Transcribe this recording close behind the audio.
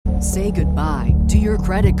Say goodbye to your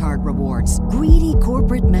credit card rewards. Greedy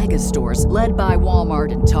corporate mega stores, led by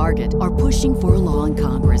Walmart and Target, are pushing for a law in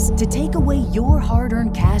Congress to take away your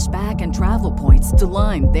hard-earned cash back and travel points to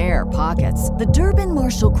line their pockets. The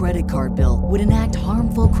Durbin-Marshall credit card bill would enact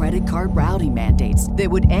harmful credit card routing mandates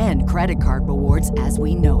that would end credit card rewards as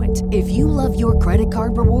we know it. If you love your credit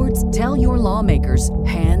card rewards, tell your lawmakers,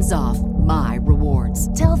 hands off my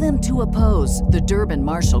rewards. Tell them to oppose the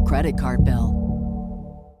Durbin-Marshall credit card bill.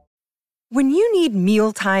 When you need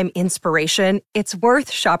mealtime inspiration, it's worth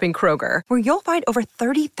shopping Kroger, where you'll find over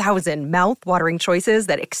 30,000 mouth-watering choices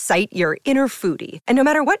that excite your inner foodie. And no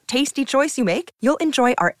matter what tasty choice you make, you'll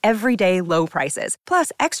enjoy our everyday low prices,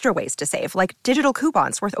 plus extra ways to save, like digital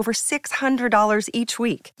coupons worth over $600 each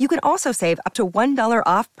week. You can also save up to $1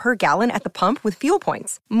 off per gallon at the pump with fuel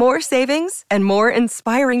points. More savings and more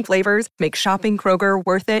inspiring flavors make shopping Kroger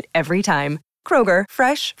worth it every time. Kroger,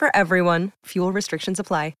 fresh for everyone. Fuel restrictions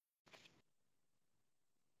apply.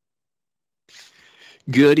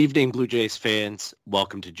 Good evening, Blue Jays fans.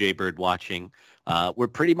 Welcome to Jaybird Watching. We're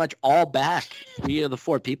pretty much all back. 3 of the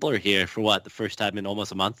 4 people are here for the first time in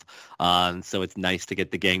almost a month. So it's nice to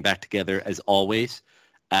get the gang back together as always.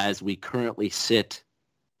 As we currently sit,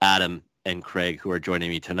 Adam and Craig, who are joining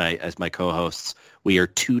me tonight as my co-hosts, we are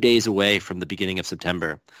 2 days away from the beginning of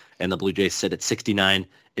September. And the Blue Jays sit at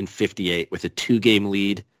 69-58 with a 2-game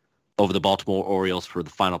lead over the Baltimore Orioles for the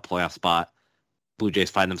final playoff spot. Blue Jays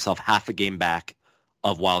find themselves half a game back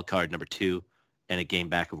of wild card number 2 and a game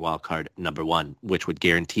back of wild card number 1, which would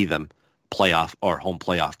guarantee them playoff or home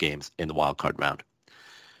playoff games in the wild card round.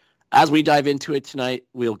 As we dive into it tonight,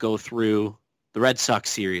 we'll go through the Red Sox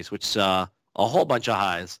series, which saw a whole bunch of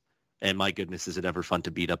highs. And my goodness, is it ever fun to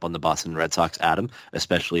beat up on the Boston Red Sox, Adam,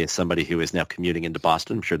 especially as somebody who is now commuting into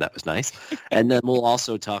Boston. I'm sure that was nice. And then we'll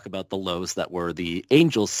also talk about the lows that were the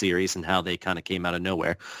Angels series and how they kind of came out of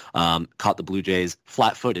nowhere, caught the Blue Jays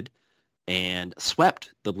flat-footed, and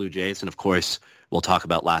swept the Blue Jays. And, of course, we'll talk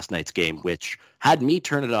about last night's game, which had me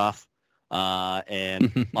turn it off.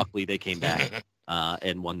 And luckily they came back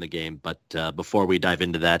and won the game. But before we dive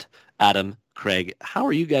into that, Adam, Craig, how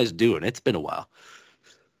are you guys doing? It's been a while.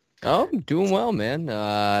 Oh, I'm doing well, man.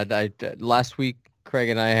 Last week, Craig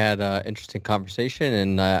and I had an interesting conversation,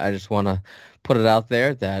 and I just want to put it out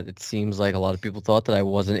there that it seems like a lot of people thought that I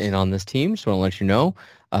wasn't in on this team, so I want to let you know.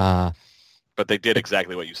 But they did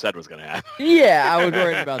exactly what you said was going to happen. Yeah, I was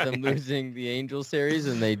worried about them losing the Angels series,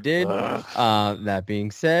 and they did. That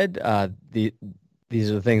being said,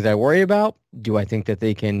 these are the things I worry about. Do I think that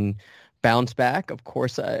they can bounce back? Of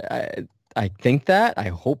course, I think that. I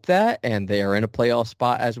hope that. And they are in a playoff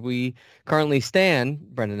spot as we currently stand,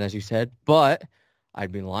 Brendan, as you said. But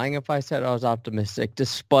I'd be lying if I said I was optimistic,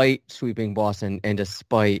 despite sweeping Boston and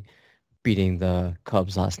despite beating the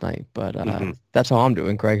Cubs last night. But that's how I'm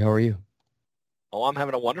doing. Craig, how are you? Oh, I'm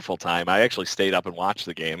having a wonderful time. I actually stayed up and watched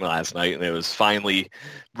the game last night, and it was finally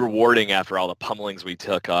rewarding after all the pummelings we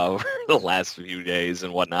took over the last few days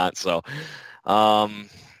and whatnot. So,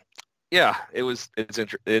 yeah, it's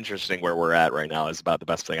interesting where we're at right now is about the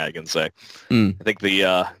best thing I can say. I think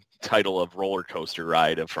the title of Roller Coaster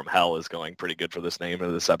Ride from Hell is going pretty good for this name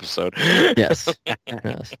of this episode. Yes.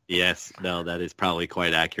 Yes. No, that is probably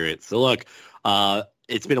quite accurate. So look,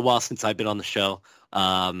 it's been a while since I've been on the show.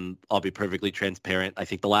 I'll be perfectly transparent. I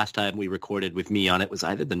think the last time we recorded with me on it was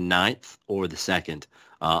either the 9th or the 2nd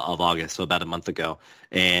of August, so about a month ago.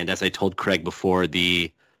 And as I told Craig before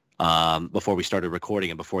before we started recording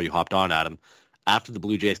and before you hopped on, Adam, after the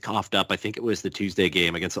Blue Jays coughed up, I think it was the Tuesday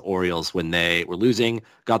game against the Orioles when they were losing,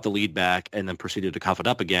 got the lead back, and then proceeded to cough it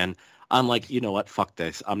up again. I'm like, you know what? Fuck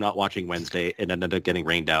this. I'm not watching Wednesday. It ended up getting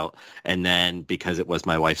rained out. And then because it was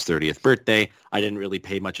my wife's 30th birthday, I didn't really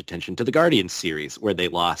pay much attention to the Guardians series where they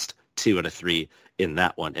lost 2 out of 3 in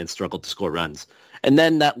that one and struggled to score runs. And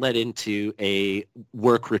then that led into a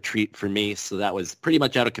work retreat for me. So that was pretty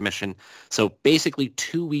much out of commission. So basically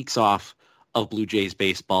 2 weeks off of Blue Jays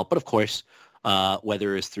baseball. But of course,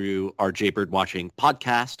 whether it's through our Jaybird Watching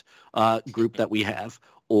podcast group that we have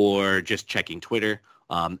or just checking Twitter,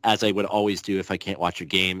 as I would always do if I can't watch a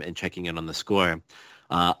game and checking in on the score.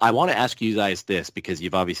 I want to ask you guys this because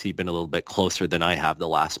you've obviously been a little bit closer than I have the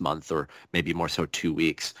last month or maybe more so 2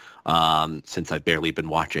 weeks since I've barely been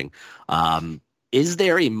watching. Is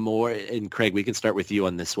there a more, and Craig, we can start with you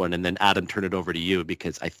on this one, and then Adam, turn it over to you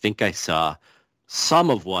because I think I saw some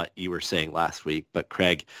of what you were saying last week. But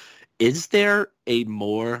Craig, is there a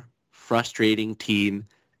more frustrating team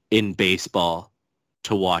in baseball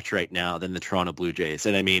to watch right now than the Toronto Blue Jays?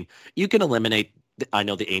 And I mean, you can eliminate I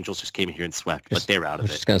know the Angels just came here and swept, but they're out I of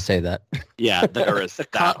was it. just gonna say that. Yeah, There is the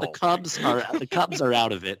that whole Cubs are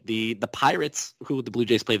out of it. The Pirates, who the Blue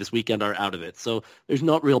Jays play this weekend, are out of it. So there's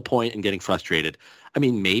no real point in getting frustrated. I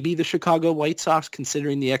mean, maybe the Chicago White Sox,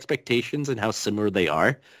 considering the expectations and how similar they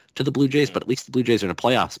are to the Blue Jays, but at least the Blue Jays are in a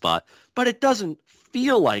playoff spot. But it doesn't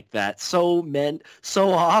feel like that so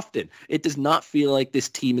often. It does not feel like this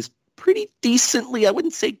team is pretty decently, I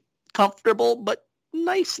wouldn't say comfortable, but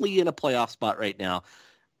nicely in a playoff spot right now.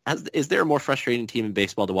 Is there a more frustrating team in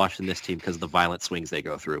baseball to watch than this team because of the violent swings they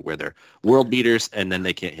go through, where they're world beaters and then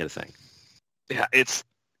they can't hit a thing? Yeah, it's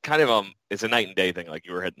kind of it's a night and day thing, like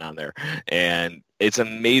you were hitting on there, and it's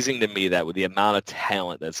amazing to me that with the amount of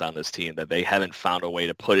talent that's on this team, that they haven't found a way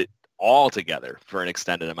to put it all together for an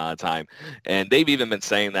extended amount of time. And they've even been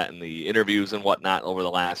saying that in the interviews and whatnot over the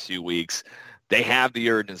last few weeks. They have the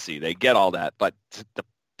urgency, they get all that, but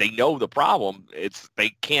they know the problem. They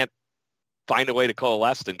can't find a way to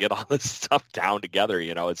coalesce and get all this stuff down together.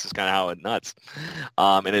 It's just kind of how it nuts.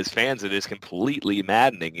 And as fans, it is completely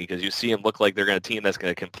maddening because you see them look like they're going to team that's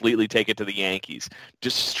going to completely take it to the Yankees,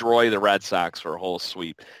 destroy the Red Sox for a whole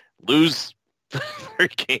sweep, lose 3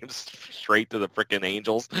 games straight to the freaking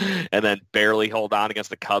Angels, and then barely hold on against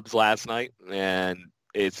the Cubs last night. And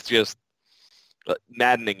it's just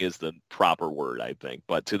maddening is the proper word, I think.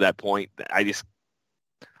 But to that point,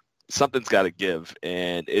 something's got to give,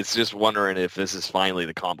 and it's just wondering if this is finally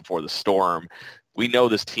the calm before the storm. We know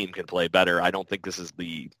this team can play better. I don't think this is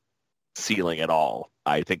the ceiling at all.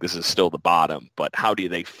 I think this is still the bottom, but how do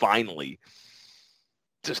they finally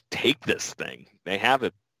just take this thing? They have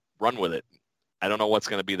it, run with it. I don't know what's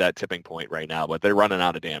going to be that tipping point right now, but they're running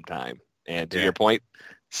out of damn time. And to your point,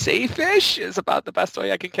 safe-ish is about the best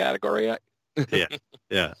way I can categorize it.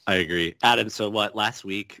 Yeah, I agree. Adam, so last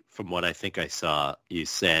week, from what I think I saw, you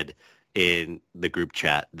said in the group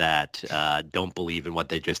chat that don't believe in what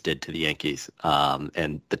they just did to the Yankees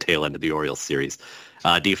and the tail end of the Orioles series.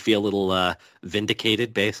 Do you feel a little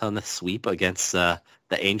vindicated based on the sweep against the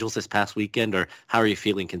Angels this past weekend, or how are you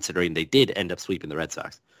feeling considering they did end up sweeping the Red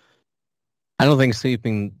Sox? I don't think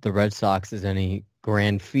sweeping the Red Sox is any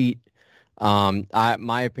grand feat.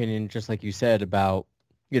 My opinion, just like you said about,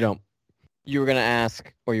 you were going to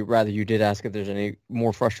ask, or you did ask if there's any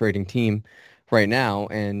more frustrating team right now,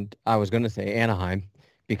 and I was going to say Anaheim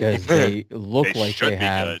because they look like they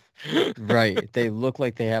have right. They look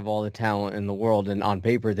like they have all the talent in the world, and on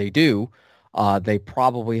paper they do. They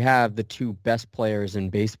probably have the 2 best players in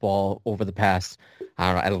baseball over the past,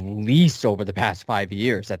 I don't know, at least over the past 5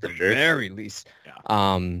 years, at the very least.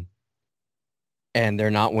 Yeah. And they're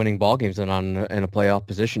not winning ball games and in a playoff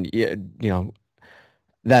position.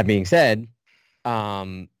 That being said,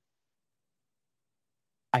 I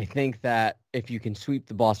think that if you can sweep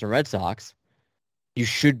the Boston Red Sox, you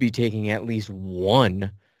should be taking at least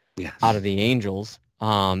 1 out of the Angels.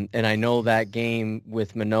 And I know that game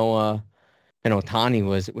with Manoah and Ohtani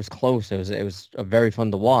was close. It was very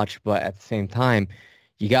fun to watch, but at the same time,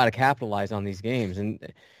 you got to capitalize on these games. And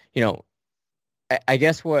I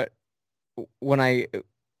guess when I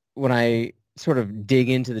sort of dig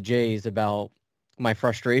into the Jays about my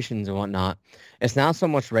frustrations and whatnot, it's not so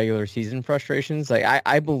much regular season frustrations. Like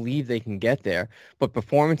I believe they can get there, but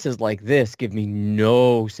performances like this give me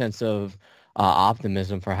no sense of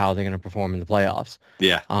optimism for how they're going to perform in the playoffs.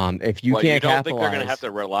 Yeah. If you can't don't capitalize, think they're going to have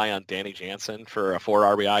to rely on Danny Jansen for a 4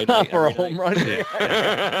 RBI night for a home run.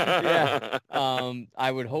 Yeah.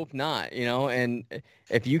 I would hope not. And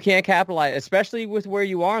if you can't capitalize, especially with where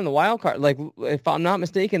you are in the wild card, like if I'm not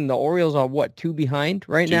mistaken, the Orioles are 2 behind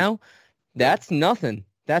right now. That's nothing.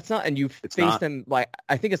 That's not, and you've faced them I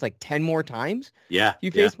think it's 10 more times. Yeah.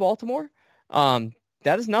 You face Baltimore.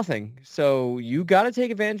 That is nothing. So you got to take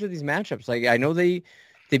advantage of these matchups. I know they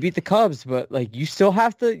beat the Cubs, but you still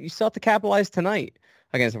have to capitalize tonight.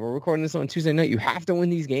 Again, so we're recording this on Tuesday night. You have to win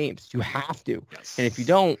these games. You have to. Yes. And if you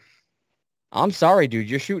don't, I'm sorry, dude.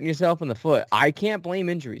 You're shooting yourself in the foot. I can't blame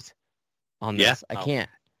injuries on this. I can't.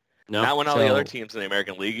 No. Not when all the other teams in the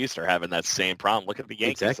American League East are having that same problem. Look at the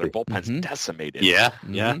Yankees. Exactly. Their bullpen's decimated. Yeah,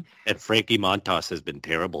 yeah. And Frankie Montas has been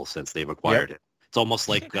terrible since they've acquired it. It's almost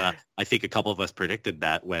like I think a couple of us predicted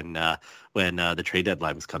that when the trade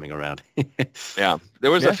deadline was coming around. Yeah,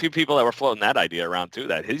 there was a few people that were floating that idea around too,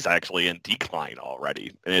 that he's actually in decline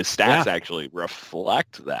already, and his stats actually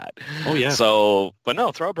reflect that. Oh yeah. So, but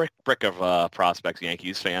no, throw a brick of prospects,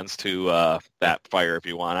 Yankees fans, to that fire if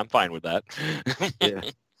you want. I'm fine with that. Yeah.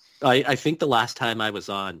 I think the last time I was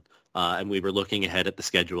on and we were looking ahead at the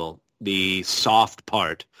schedule, the soft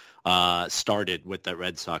part started with that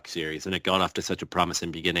Red Sox series, and it got off to such a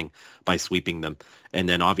promising beginning by sweeping them. And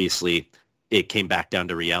then obviously it came back down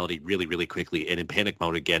to reality really, really quickly and in panic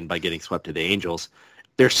mode again by getting swept to the Angels.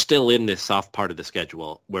 They're still in this soft part of the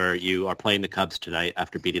schedule where you are playing the Cubs tonight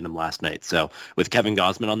after beating them last night. So with Kevin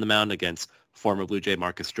Gausman on the mound against former Blue Jay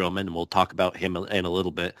Marcus Stroman, and we'll talk about him in a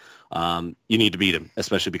little bit, you need to beat him,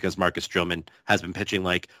 especially because Marcus Stroman has been pitching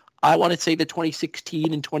like, I want to say the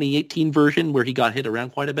 2016 and 2018 version where he got hit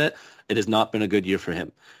around quite a bit. It has not been a good year for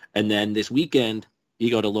him. And then this weekend,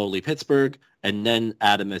 you go to lowly Pittsburgh, and then,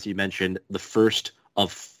 Adam, as you mentioned, the first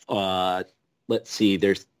of, let's see,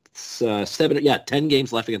 there's 10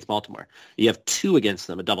 games left against Baltimore. You have 2 against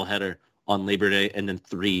them, a doubleheader on Labor Day, and then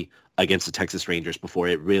 3 against the Texas Rangers before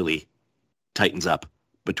it really tightens up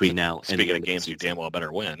between now and speaking of games you damn well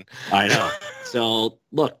better win. I know. So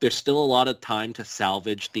look, there's still a lot of time to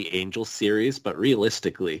salvage the Angels series, but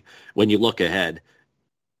realistically, when you look ahead,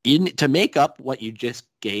 to make up what you just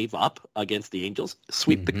gave up against the Angels,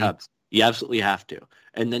 sweep the Cubs. You absolutely have to.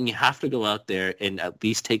 And then you have to go out there and at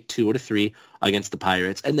least take 2 out of 3 against the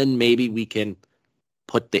Pirates, and then maybe we can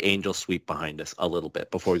put the Angels sweep behind us a little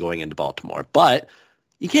bit before going into Baltimore. But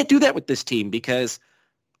you can't do that with this team because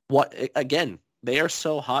they are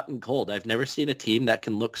so hot and cold. I've never seen a team that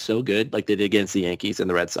can look so good like they did against the Yankees and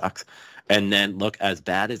the Red Sox, and then look as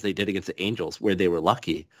bad as they did against the Angels, where they were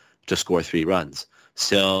lucky to score 3 runs.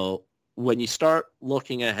 So when you start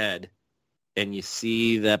looking ahead and you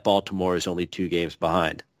see that Baltimore is only 2 games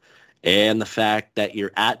behind, and the fact that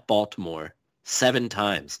you're at Baltimore 7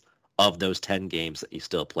 times of those 10 games that you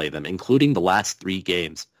still play them, including the last 3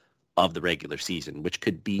 games of the regular season, which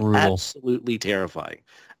could be absolutely terrifying.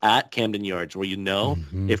 At Camden Yards, where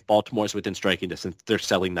if Baltimore's within striking distance, they're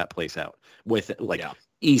selling that place out with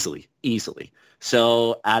easily.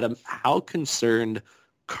 So, Adam, how concerned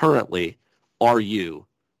currently are you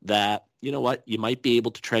that, you know what, you might be able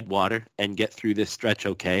to tread water and get through this stretch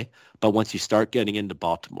okay, but once you start getting into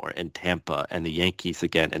Baltimore and Tampa and the Yankees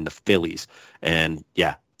again and the Phillies and,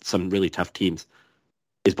 some really tough teams,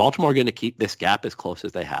 is Baltimore going to keep this gap as close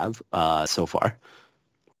as they have so far?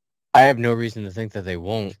 I have no reason to think that they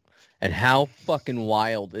won't. And how fucking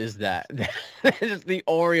wild is that? It's the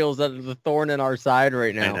Orioles that are the thorn in our side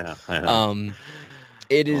right now. I know.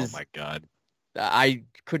 It is. Oh my God. I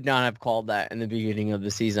could not have called that in the beginning of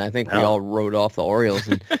the season. I think we all wrote off the Orioles,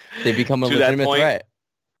 and they become a legitimate threat.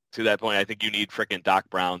 To that point, I think you need frickin' Doc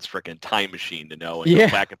Brown's frickin' time machine to know and go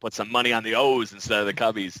back and put some money on the O's instead of the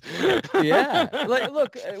Cubbies.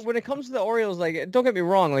 Look, when it comes to the Orioles, don't get me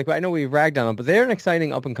wrong, I know we ragged on them, but they're an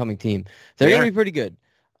exciting up-and-coming team. They're going to be pretty good.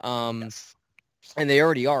 Yes. And they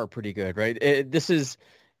already are pretty good, right? This is,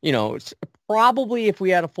 it's probably if we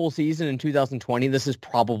had a full season in 2020, this is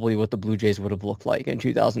probably what the Blue Jays would have looked like in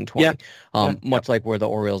 2020, much like where the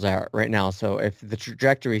Orioles are right now. So if the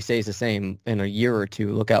trajectory stays the same in a year or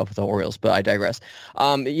two, look out for the Orioles, but I digress.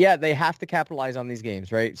 They have to capitalize on these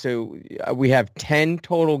games, right? So we have 10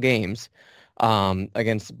 total games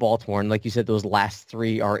against Baltimore. And like you said, those last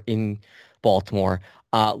 3 are in Baltimore.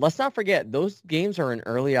 Let's not forget, those games are in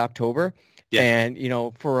early October. Yeah. And,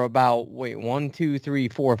 for about,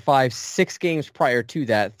 6 games prior to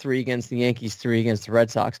that, 3 against the Yankees, 3 against the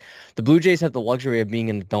Red Sox, the Blue Jays have the luxury of being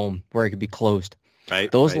in the dome where it could be closed.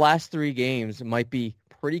 Right. Those last 3 games might be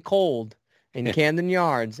pretty cold in Camden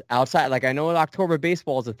Yards outside. I know October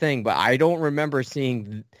baseball is a thing, but I don't remember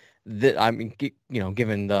seeing that. I mean,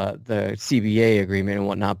 given the CBA agreement and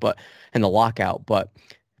whatnot, and the lockout, but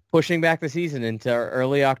pushing back the season into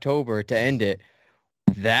early October to end it,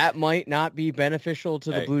 that might not be beneficial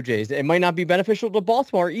to the Blue Jays. It might not be beneficial to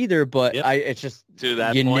Baltimore either, but it's just to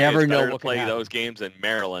that you point, never it's know better what to play can those games in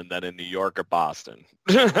Maryland than in New York or Boston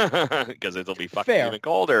because it'll be fucking even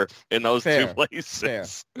colder in those 2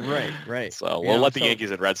 places. Right. So we'll let the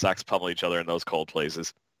Yankees and Red Sox pummel each other in those cold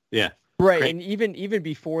places. Yeah. Right, Great. And even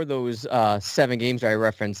before those 7 games I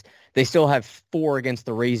referenced, they still have 4 against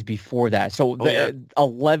the Rays before that. So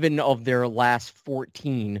 11 of their last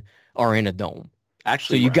 14 are in a dome.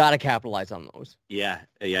 Actually, so you got to capitalize on those. Yeah.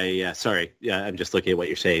 Sorry. Yeah, I'm just looking at what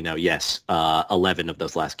you're saying now. Yes, 11 of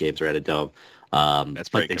those last games are at a dome. That's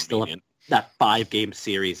but pretty they still convenient. have that 5-game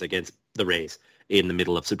series against the Rays in the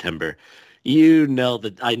middle of September.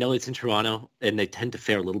 I know it's in Toronto, and they tend to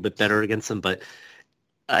fare a little bit better against them, but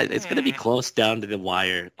it's going to be close down to the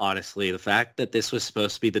wire, honestly. The fact that this was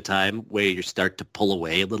supposed to be the time where you start to pull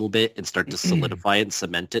away a little bit and start to solidify and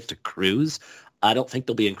cement it to cruise, I don't think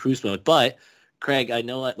they'll be in cruise mode. But, Craig, I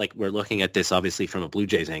know that we're looking at this obviously from a Blue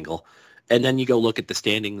Jays angle, and then you go look at the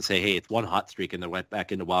standings and say, hey, it's one hot streak and they're right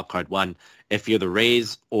back into wild card 1. If you're the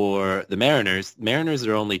Rays or the Mariners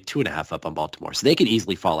are only 2.5 up on Baltimore, so they could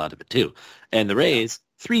easily fall out of it too. And the Rays,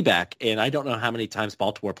 3 back, and I don't know how many times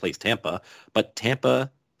Baltimore plays Tampa, but Tampa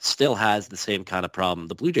still has the same kind of problem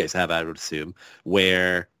the Blue Jays have, I would assume,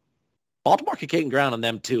 where Baltimore could gain ground on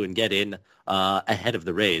them too and get in ahead of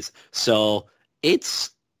the Rays. So it's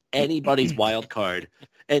anybody's wild card.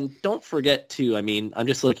 And don't forget too, I mean, I'm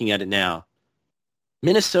just looking at it now.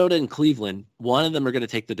 Minnesota and Cleveland, one of them are going to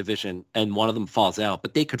take the division and one of them falls out,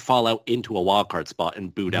 but they could fall out into a wild card spot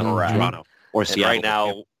and boot out Toronto or Seattle. Right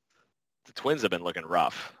now, the Twins have been looking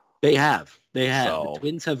rough. They have. So the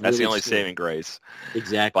Twins have. That's really the only saving grace.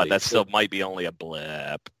 Exactly. But that still might be only a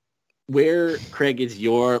blip. Where, Craig, is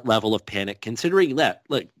your level of panic, considering that,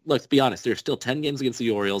 look, let's be honest, there's still 10 games against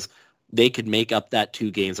the Orioles. They could make up that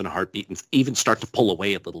 2 games in a heartbeat and even start to pull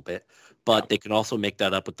away a little bit. But they can also make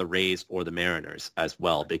that up with the Rays or the Mariners as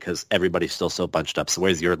well, because everybody's still so bunched up. So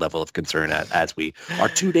where's your level of concern at as we are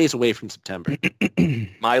 2 days away from September?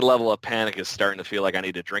 My level of panic is starting to feel like I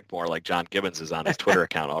need to drink more, like John Gibbons is on his Twitter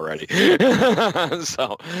account already.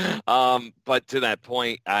 So, but to that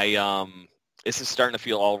point, this is starting to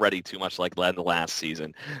feel already too much like the last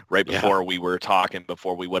season, right before we were talking,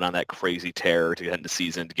 before we went on that crazy tear to end the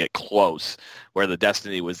season to get close, where the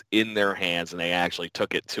destiny was in their hands and they actually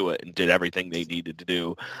took it to it and did everything they needed to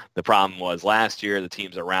do. The problem was last year, the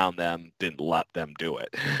teams around them didn't let them do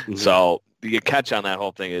it. Mm-hmm. So the catch on that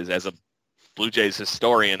whole thing is, as a Blue Jays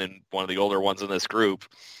historian and one of the older ones in this group,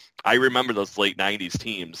 I remember those late 90s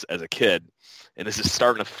teams as a kid, and this is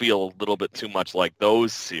starting to feel a little bit too much like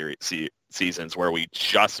those seasons where we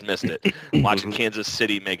just missed it. Watching Kansas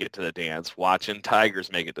City make it to the dance, watching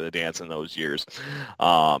Tigers make it to the dance in those years.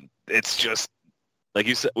 It's just, like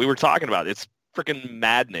you said, we were talking about, it's freaking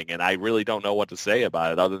maddening, and I really don't know what to say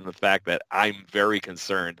about it other than the fact that I'm very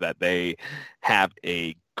concerned that they have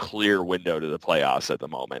a clear window to the playoffs at the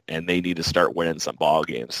moment, and they need to start winning some ball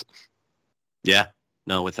games. Yeah,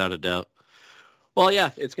 no, without a doubt. Well,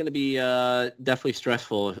 yeah, it's going to be definitely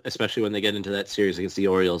stressful, especially when they get into that series against the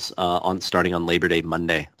Orioles starting on Labor Day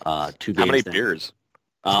Monday. 2 games. How many beers?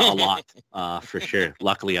 A lot, for sure.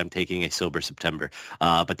 Luckily, I'm taking a sober September,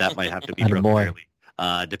 but that might have to be broken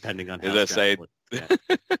early, depending on how.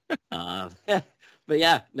 But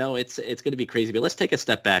yeah, no, it's going to be crazy. But let's take a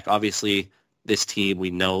step back. Obviously, this team,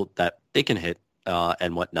 we know that they can hit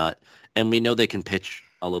and whatnot, and we know they can pitch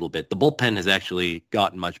a little bit. The bullpen has actually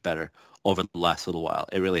gotten much better over the last little while.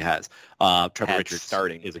 It really has. Trevor Richards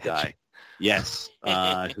is a guy, yes,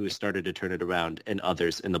 who has started to turn it around, and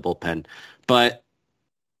others in the bullpen. But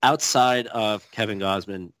outside of Kevin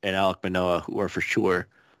Gausman and Alek Manoah, who are for sure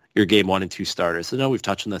your game 1 and 2 starters, I know we've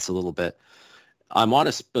touched on this a little bit. I want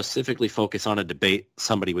to specifically focus on a debate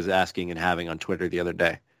somebody was asking and having on Twitter the other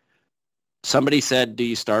day. Somebody said, do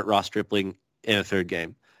you start Ross Stripling in a third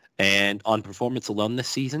game? And on performance alone this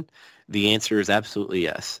season, the answer is absolutely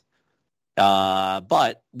yes.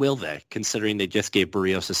 But will they, considering they just gave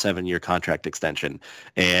Barrios a 7-year contract extension?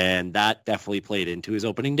 And that definitely played into his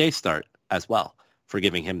opening day start as well, for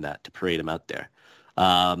giving him that to parade him out there.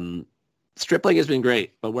 Stripling has been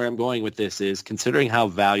great, but where I'm going with this is, considering how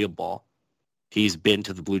valuable he's been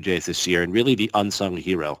to the Blue Jays this year, and really the unsung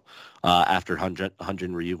hero after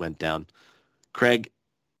Hyun-Jin Ryu went down. Craig,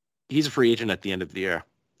 he's a free agent at the end of the year.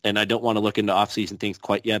 And I don't want to look into off-season things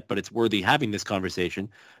quite yet, but it's worthy having this conversation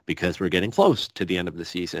because we're getting close to the end of the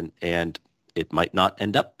season, and it might not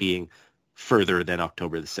end up being further than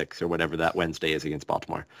October the 6th or whatever that Wednesday is against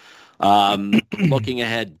Baltimore. Looking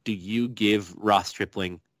ahead, do you give Ross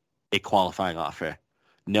Stripling a qualifying offer,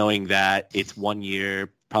 knowing that it's 1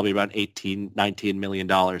 year, probably around $19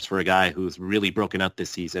 million for a guy who's really broken out this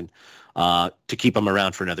season, to keep him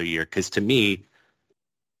around for another year? Because to me,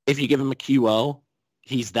 if you give him a QO,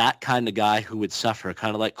 he's that kind of guy who would suffer,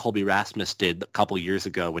 kind of like Colby Rasmus did a couple of years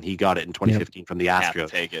ago when he got it in 2015 from the Astros. You have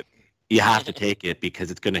to take it. You have to take it because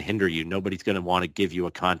it's going to hinder you. Nobody's going to want to give you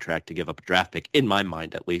a contract to give up a draft pick, in my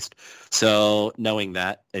mind at least. So knowing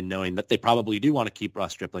that, and knowing that they probably do want to keep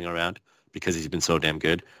Ross Stripling around because he's been so damn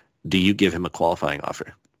good, do you give him a qualifying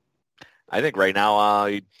offer? I think right now,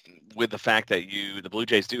 with the fact that the Blue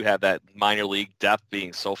Jays do have that minor league depth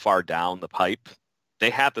being so far down the pipe, they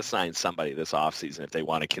have to sign somebody this offseason if they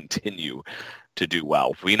want to continue to do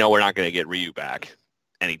well. We know we're not going to get Ryu back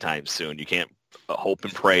anytime soon. You can't hope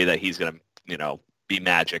and pray that he's going to, be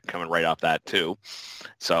magic coming right off that too.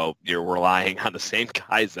 So you're relying on the same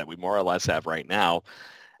guys that we more or less have right now.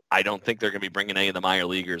 I don't think they're going to be bringing any of the minor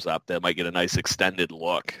leaguers up that might get a nice extended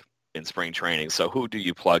look in spring training. So who do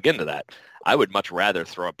you plug into that? I would much rather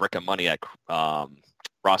throw a brick of money at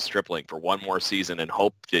Ross Stripling for one more season and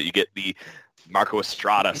hope that you get the Marco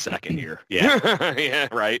Estrada second year. Yeah. Yeah,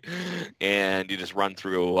 right. And you just run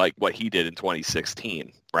through like what he did in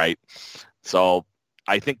 2016, right? So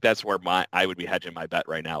I think that's where I would be hedging my bet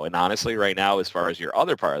right now. And honestly, right now, as far as your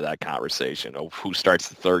other part of that conversation of who starts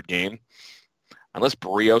the third game, unless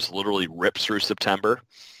Barrios literally rips through September,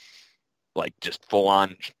 like just full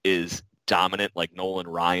on is dominant, like Nolan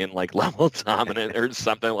Ryan, like level dominant or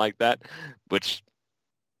something like that, which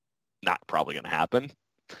not probably going to happen.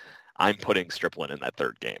 I'm putting Stripling in that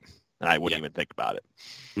third game, and I wouldn't even think about it.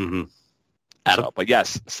 Mm-hmm. Adam? So, but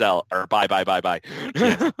yes, sell or buy.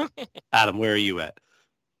 Yes. Adam, where are you at?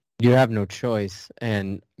 You have no choice,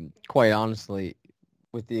 and quite honestly,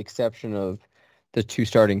 with the exception of the two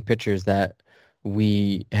starting pitchers that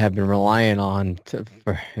we have been relying on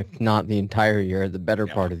for, if not the entire year, the better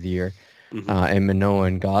part of the year, and Manoah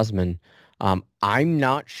and Gausman, I'm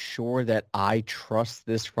not sure that I trust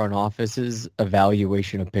this front office's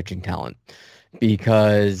evaluation of pitching talent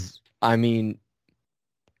because, I mean,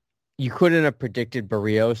 you couldn't have predicted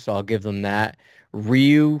Barrios, so I'll give them that.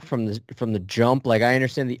 Ryu from the jump, like I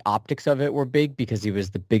understand the optics of it were big because he was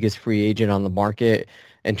the biggest free agent on the market,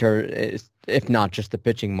 if not just the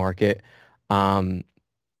pitching market. I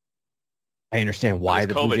understand why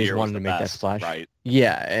the Blue Jays wanted to make that splash. Right.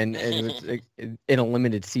 Yeah, and it was in a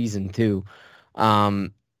limited season too.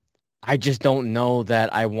 I just don't know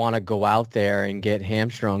that I want to go out there and get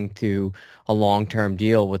hamstrung to a long-term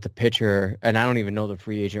deal with the pitcher, and I don't even know the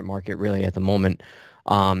free agent market really at the moment.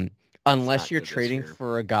 Unless you're trading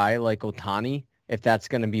for a guy like Ohtani, if that's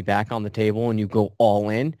going to be back on the table and you go all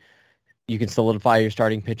in, you can solidify your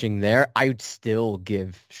starting pitching there. I would still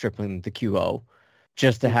give Stripling the QO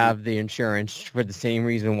just to have the insurance for the same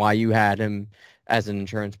reason why you had him as an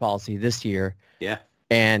insurance policy this year. Yeah.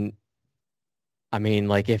 And I mean,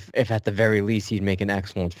 like if at the very least he'd make an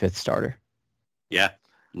excellent fifth starter. Yeah.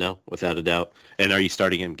 No, without a doubt. And are you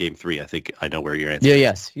starting in game 3? I think I know where you're at. Yeah,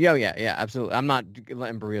 yes. Yeah, absolutely. I'm not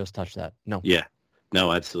letting Barrios touch that. No. Yeah.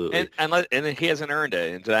 No, absolutely. And he hasn't earned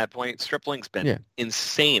it. And to that point, Stripling's been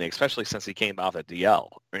insane, especially since he came off at DL.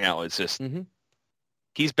 You know, it's just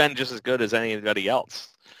he's been just as good as anybody else.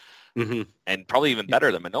 Mm-hmm. And probably even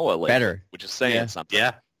better than Manoah lately. Better. Which is saying something.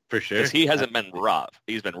 Yeah, for sure. Because he hasn't been rough.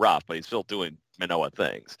 He's been rough, but he's still doing Manoah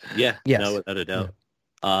things. Yeah. Yes. No, without a doubt. Yeah.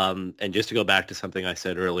 And just to go back to something I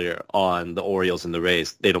said earlier on the Orioles and the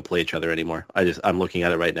Rays, they don't play each other anymore. I'm looking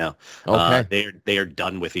at it right now. Okay. They are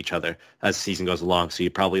done with each other as the season goes along. So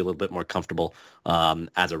you're probably a little bit more comfortable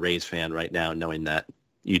as a Rays fan right now, knowing that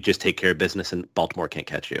you just take care of business and Baltimore can't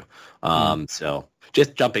catch you. So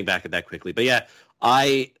just jumping back at that quickly. But yeah,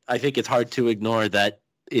 I think it's hard to ignore that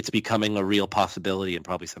it's becoming a real possibility and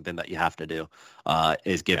probably something that you have to do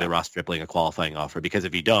is give Ross Stripling a qualifying offer, because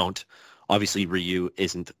if you don't, obviously Ryu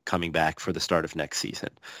isn't coming back for the start of next season.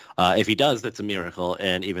 If he does, that's a miracle,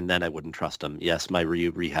 and even then I wouldn't trust him. Yes, my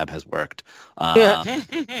Ryu rehab has worked. And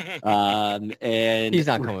he's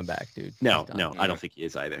not coming back, dude. No, I don't think he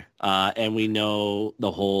is either. And we know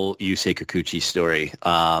the whole Yusei Kikuchi story.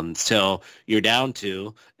 So you're down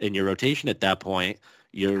to, in your rotation at that point,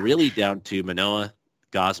 you're really down to Manoah,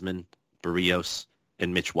 Gausman, Barrios,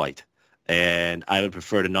 and Mitch White. And I would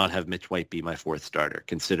prefer to not have Mitch White be my fourth starter,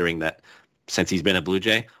 considering that since he's been a Blue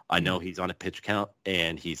Jay, I know he's on a pitch count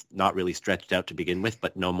and he's not really stretched out to begin with,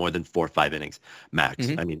 but no more than 4 or 5 innings max.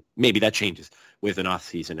 I mean, maybe that changes with an off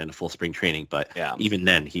season and a full spring training, but even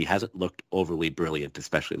then he hasn't looked overly brilliant,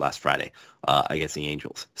 especially last Friday against the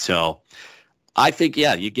Angels. So I think,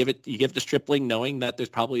 you give the Stripling knowing that there's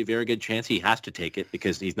probably a very good chance he has to take it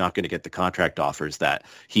because he's not going to get the contract offers that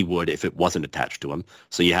he would if it wasn't attached to him.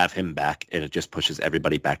 So you have him back, and it just pushes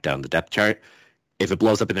everybody back down the depth chart. If it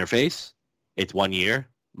blows up in their face, it's 1 year.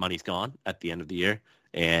 Money's gone at the end of the year,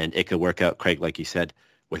 and it could work out, Craig, like you said,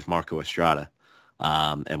 with Marco Estrada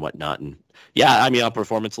and whatnot. And I mean, on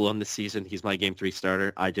performance alone this season, he's my game 3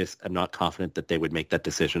 starter. I just am not confident that they would make that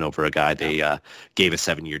decision over a guy they gave a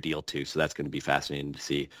 7-year deal to. So that's going to be fascinating to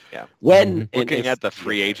see. Yeah. When looking at the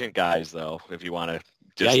free agent guys, though, if you want to.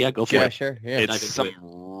 Go for it. Sure. Yeah, it's some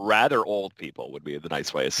rather old people would be the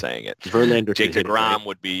nice way of saying it. Verlander, Jake DeGrom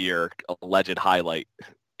would be your alleged highlight,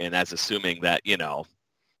 and that's assuming that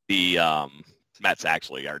the Mets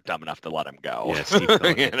actually are dumb enough to let him go.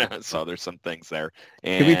 Yeah, so there's some things there.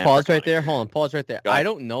 Can we pause right there? Hold on, pause right there. I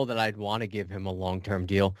don't know that I'd want to give him a long-term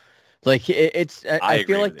deal. Like I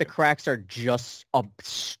feel like the cracks are just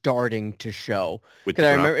starting to show. Because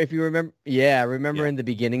I remember, if you remember, I remember in the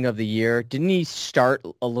beginning of the year, didn't he start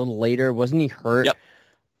a little later? Wasn't he hurt? Yep.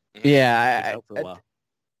 Yeah.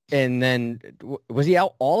 And then was he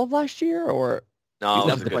out all of last year or? No,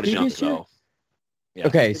 it was the previous year. Yeah.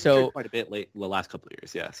 Okay, so quite a bit late the last couple of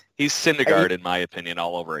years, yes. He's Syndergaard, in my opinion,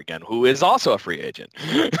 all over again, who is also a free agent.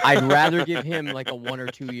 I'd rather give him like a 1 or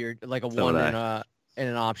 2 year, like a 1 and and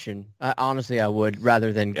an option. Honestly, I would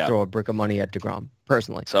rather than throw a brick of money at DeGrom,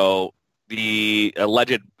 personally. So the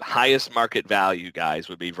alleged highest market value guys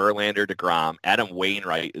would be Verlander, DeGrom. Adam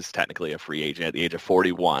Wainwright is technically a free agent at the age of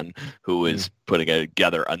 41, who is putting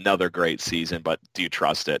together another great season. But do you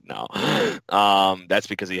trust it? No. That's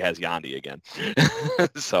because he has Yandy again.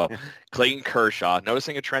 So Clayton Kershaw,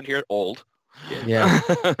 noticing a trend here, old. Yeah.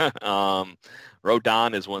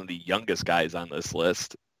 Rodon is one of the youngest guys on this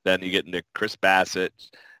list. Then you get into Chris Bassett,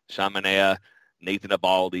 Sean Manaea, Nathan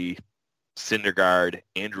Eovaldi, Syndergaard,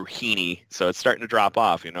 Andrew Heaney. So it's starting to drop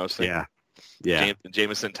off, you know. So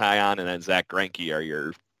Jameson Taillon and then Zach Greinke are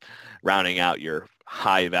your rounding out your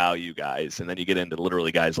high value guys, and then you get into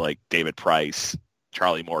literally guys like David Price,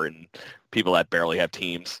 Charlie Morton, people that barely have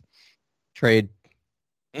teams. Trade.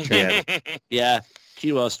 Yeah.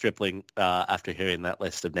 QL Stripling, after hearing that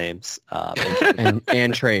list of names,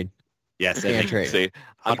 and trade. Yes, and trade. See,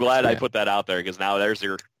 I'm glad I put that out there because now there's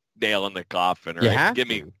your nail in the coffin. Right? Get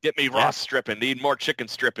me raw stripping. Need more chicken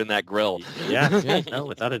strip in that grill. Yeah, no,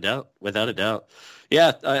 without a doubt.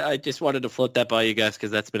 Yeah, I just wanted to float that by you guys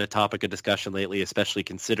because that's been a topic of discussion lately, especially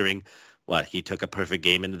considering he took a perfect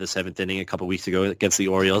game into the 7th inning a couple weeks ago against the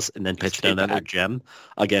Orioles and then pitched another gem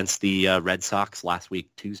against the Red Sox last week,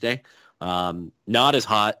 Tuesday. Not as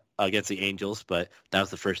hot against the Angels, but that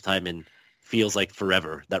was the first time in feels like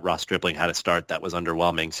forever that Ross Stripling had a start that was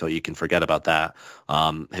underwhelming, so you can forget about that.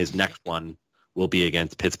 His next one will be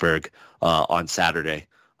against Pittsburgh on Saturday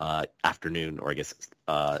afternoon, or I guess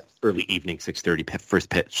early evening, 6:30 first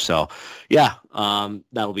pitch. So, yeah, that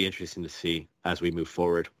will be interesting to see as we move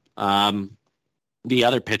forward. The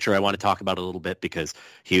other pitcher I want to talk about a little bit because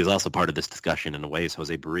he was also part of this discussion in a way is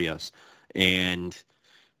Jose Barrios. And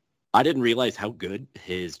I didn't realize how good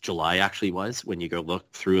his July actually was when you go look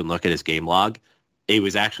at his game log. It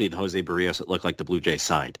was actually the Jose Barrios that looked like the Blue Jays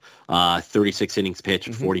signed. 36 innings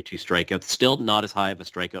pitched, 42 strikeouts. Still not as high of a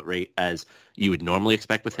strikeout rate as you would normally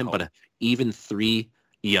expect with him, but an even 3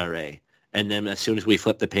 ERA. And then as soon as we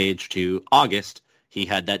flip the page to August, he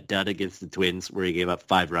had that dud against the Twins where he gave up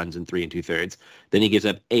 5 runs in 3 2/3. Then he gives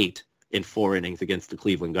up 8 in 4 innings against the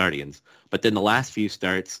Cleveland Guardians. But then the last few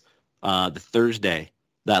starts, the Thursday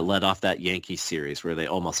that led off that Yankees series where they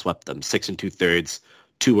almost swept them, 6 2/3,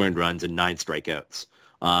 2 earned runs and 9 strikeouts.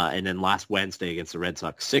 And then last Wednesday against the Red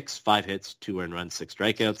Sox, 5 hits, 2 earned runs, 6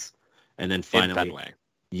 strikeouts. And then finally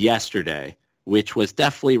yesterday, which was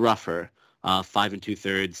definitely rougher, 5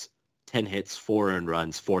 2/3, 10 hits, 4 earned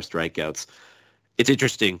runs, 4 strikeouts. It's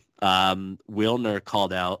interesting. Wilner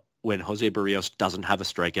called out when Jose Barrios doesn't have a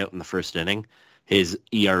strikeout in the first inning, his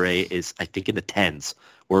ERA is, I think, in the 10s.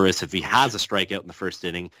 Whereas if he has a strikeout in the first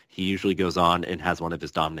inning, he usually goes on and has one of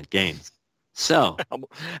his dominant games. So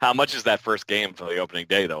how much is that first game for the opening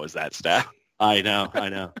day, though, is that stat? I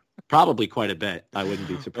know. Probably quite a bit. I wouldn't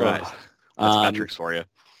be surprised. That's metrics for you.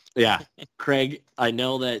 Yeah. Craig, I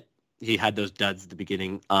know that he had those duds at the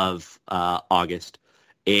beginning of August,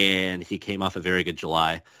 and he came off a very good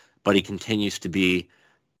July, but he continues to be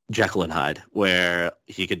Jekyll and Hyde, where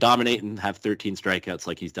he could dominate and have 13 strikeouts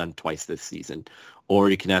like he's done twice this season, or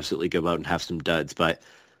he can absolutely go out and have some duds. But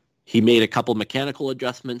he made a couple mechanical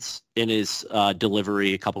adjustments in his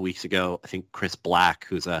delivery a couple weeks ago. I think Chris Black,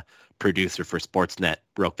 who's a producer for Sportsnet,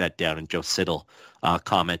 broke that down, and Joe Siddall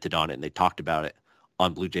commented on it, and they talked about it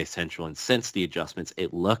on Blue Jay Central. And since the adjustments,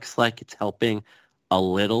 it looks like it's helping a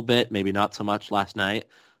little bit, maybe not so much last night.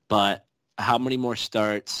 But how many more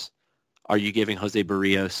starts are you giving Jose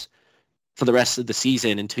Barrios for the rest of the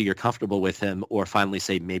season until you're comfortable with him, or finally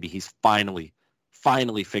say maybe he's finally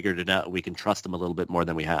figured it out and we can trust him a little bit more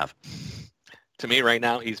than we have? To me right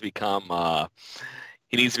now, he's become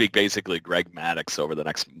he needs to be basically Greg Maddux over the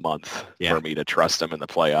next month for me to trust him in the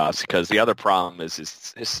playoffs, because the other problem is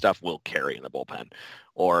his stuff will carry in the bullpen.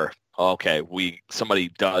 Or, okay, somebody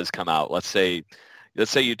does come out. Let's say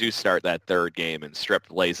you do start that third game and Strip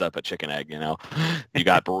lays up a chicken egg, you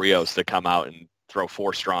got Barrios to come out and throw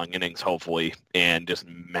 4 strong innings, hopefully, and just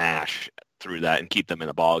mash through that and keep them in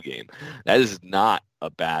a ball game. That is not a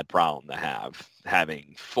bad problem to have,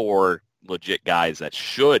 having 4 legit guys that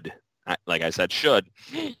should, like I said,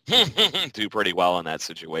 do pretty well in that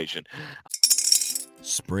situation.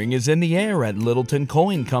 Spring is in the air at Littleton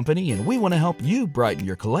Coin Company, and we want to help you brighten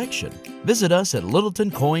your collection. Visit us at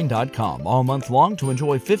littletoncoin.com all month long to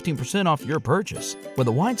enjoy 15% off your purchase. With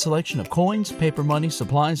a wide selection of coins, paper money,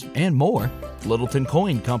 supplies, and more, Littleton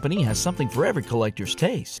Coin Company has something for every collector's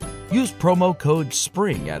taste. Use promo code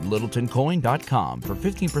SPRING at littletoncoin.com for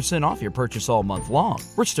 15% off your purchase all month long.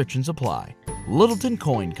 Restrictions apply. Littleton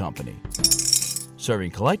Coin Company. Serving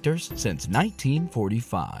collectors since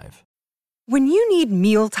 1945. When you need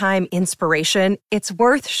mealtime inspiration, it's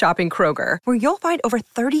worth shopping Kroger, where you'll find over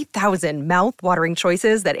 30,000 mouth-watering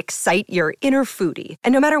choices that excite your inner foodie.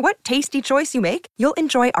 And no matter what tasty choice you make, you'll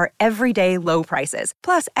enjoy our everyday low prices,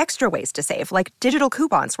 plus extra ways to save, like digital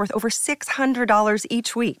coupons worth over $600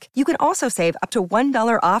 each week. You can also save up to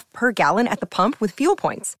 $1 off per gallon at the pump with fuel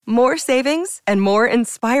points. More savings and more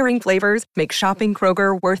inspiring flavors make shopping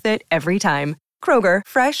Kroger worth it every time. Kroger,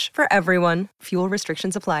 fresh for everyone. Fuel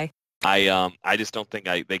restrictions apply. I just don't think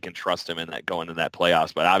they can trust him in that going into that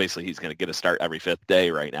playoffs. But obviously, he's going to get a start every fifth day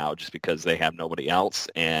right now, just because they have nobody else.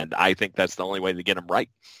 And I think that's the only way to get him right.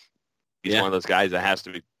 He's one of those guys that has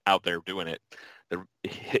to be out there doing it.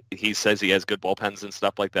 He says he has good bullpens and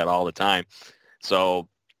stuff like that all the time. So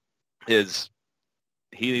he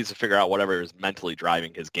needs to figure out whatever is mentally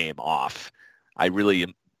driving his game off. I really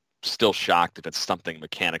am still shocked if it's something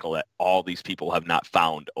mechanical that all these people have not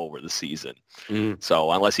found over the season.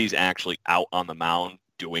 So unless he's actually out on the mound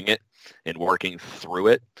doing it and working through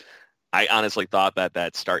it, I honestly thought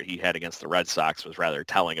that start he had against the Red Sox was rather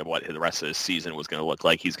telling of what the rest of his season was going to look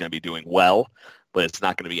like. He's going to be doing well, but it's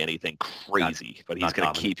not going to be anything crazy. But he's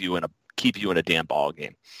going to keep you in a damn ball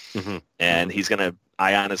game. And he's going to.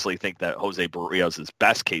 I honestly think that Jose Barrios'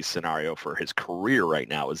 best case scenario for his career right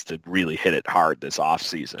now is to really hit it hard this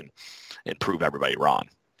offseason and prove everybody wrong.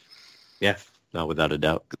 Yeah, no, without a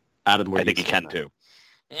doubt. Adam, I think he can too.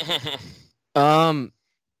 To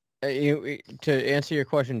answer your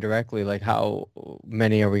question directly, like how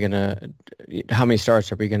many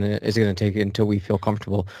starts is it gonna take until we feel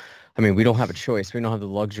comfortable? I mean, we don't have a choice. We don't have the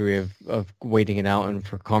luxury of waiting it out, and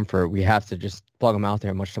for comfort, we have to just plug them out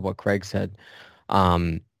there, much to what Craig said.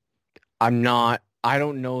 I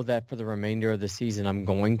don't know that for the remainder of the season I'm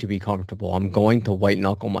going to be comfortable. I'm going to white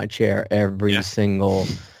knuckle my chair every single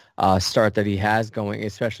start that he has going,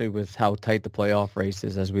 especially with how tight the playoff race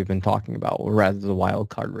is, as we've been talking about, or rather the wild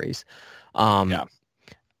card race.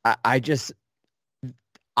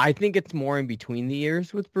 I think it's more in between the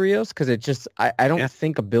years with Barrios, because I don't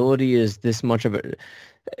think ability is this much of a.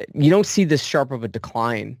 You don't see this sharp of a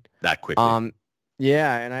decline that quickly. And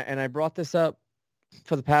I brought this up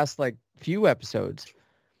for the past few episodes.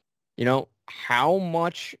 You know, how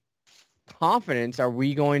much confidence are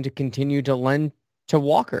we going to continue to lend to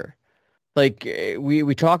Walker?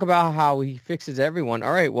 We talk about how he fixes everyone.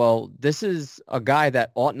 All right, well, this is a guy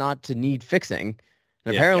that ought not to need fixing,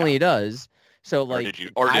 and apparently he does. So did he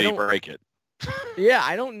break it? Yeah,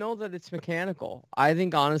 I don't know that it's mechanical. I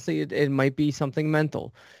think honestly it might be something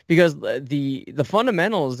mental, because the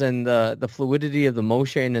fundamentals and the fluidity of the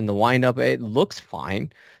motion and the windup, it looks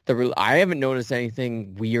fine. I haven't noticed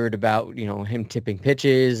anything weird about him tipping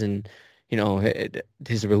pitches and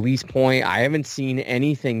his release point. I haven't seen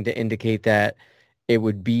anything to indicate that it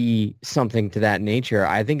would be something to that nature.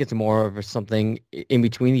 I think it's more of something in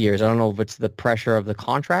between the years. I don't know if it's the pressure of the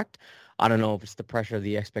contract. I don't know if it's the pressure of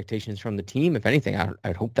the expectations from the team. If anything,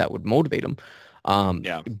 I'd hope that would motivate him.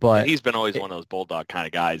 But he's been always one of those bulldog kind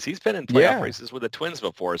of guys. He's been in playoff races with the Twins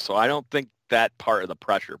before, so I don't think that part of the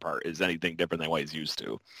pressure part is anything different than what he's used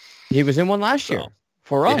to. He was in one last year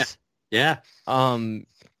for us. Yeah.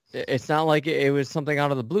 It's not like it was something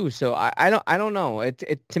out of the blue. So I don't know.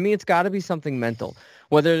 It to me, it's got to be something mental.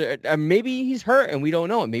 Whether maybe he's hurt and we don't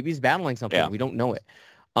know it. Maybe he's battling something. We don't know it.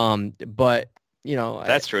 But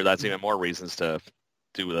that's true. That's even more reasons to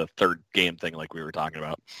do the third game thing like we were talking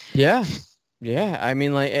about. Yeah. I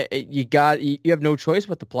mean, you have no choice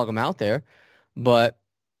but to plug him out there. But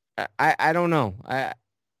I don't know.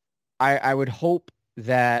 I would hope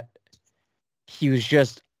that he was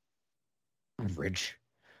just average.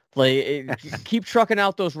 Keep trucking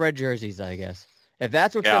out those red jerseys, I guess. If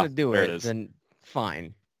that's what's going to do it, then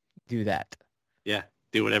fine. Do that. Yeah.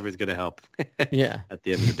 Do whatever's going to help. Yeah. At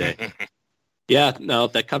the end of the day. Yeah, no,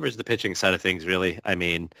 that covers the pitching side of things, really. I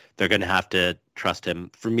mean, they're going to have to trust him.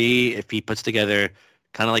 For me, if he puts together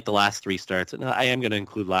kind of like the last three starts, and I am going to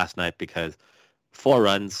include last night because 4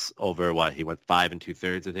 runs over, he went 5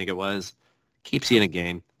 2/3, I think it was. Keeps you in a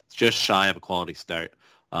game. It's just shy of a quality start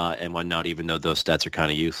and whatnot, even though those stats are kind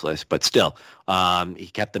of useless. But still, he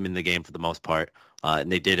kept them in the game for the most part, and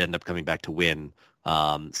they did end up coming back to win.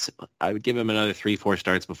 So I would give him another 3-4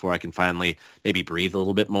 starts before I can finally maybe breathe a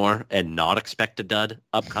little bit more and not expect a dud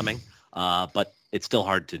upcoming. But it's still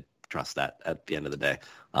hard to trust that at the end of the day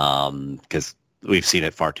because we've seen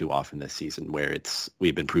it far too often this season where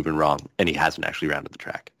we've been proven wrong and he hasn't actually rounded the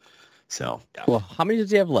track. So well, how many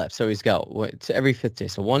does he have left? So he's got it's every 5th day.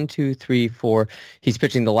 So 1, 2, 3, 4. He's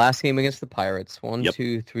pitching the last game against the Pirates. 1,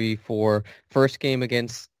 2, 3, 4. First game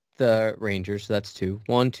against the Rangers. So that's 2.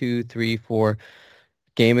 1, 2, 3, 4.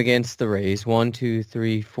 Game against the Rays, 1, 2,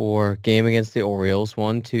 3, 4. Game against the Orioles,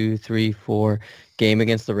 1, 2, 3, 4. Game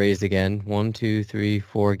against the Rays again, 1, 2, 3,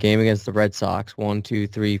 4. Game against the Red Sox, 1, 2,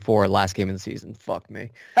 3, 4. Last game of the season. Fuck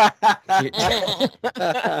me. Now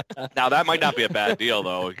that might not be a bad deal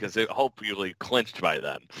though, because it hopefully clinched by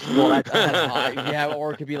then. Well, yeah,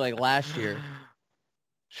 or it could be like last year.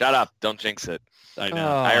 Shut up! Don't jinx it. I know.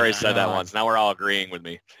 I already said that God. once. Now we're all agreeing with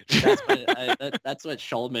me. That's what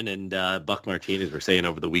Shulman and Buck Martinez were saying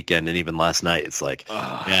over the weekend and even last night. It's like,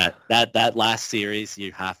 yeah, that last series,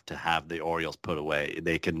 you have to have the Orioles put away.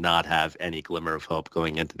 They cannot have any glimmer of hope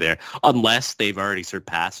going into there unless they've already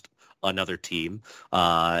surpassed another team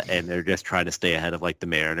and they're just trying to stay ahead of like the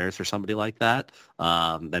Mariners or somebody like that.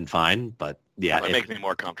 Then fine, but yeah, That would make me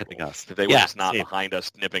more comfortable. us. If they were Yeah, just not same. behind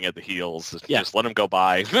us, nipping at the heels, Yeah. just let them go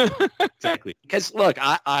by. Exactly. Because look,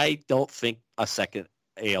 I don't think a second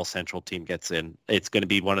AL Central team gets in. It's going to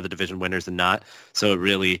be one of the division winners and not. So it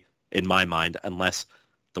really, in my mind, unless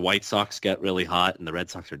the White Sox get really hot and the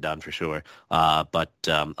Red Sox are done for sure. But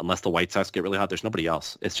unless the White Sox get really hot, there's nobody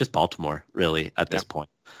else. It's just Baltimore really at this point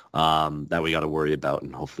that we got to worry about.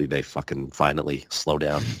 And hopefully they fucking finally slow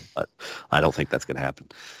down. But I don't think that's going to happen.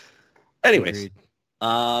 Anyways. Agreed.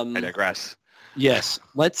 I digress. Yes,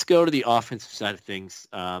 let's go to the offensive side of things.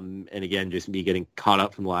 And again, just me getting caught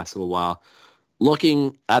up from the last little while.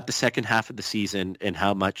 Looking at the second half of the season and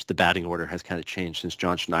how much the batting order has kind of changed since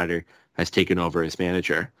John Schneider has taken over as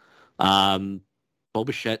manager. Bo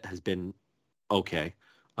Bichette has been okay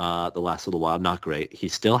the last little while, not great. He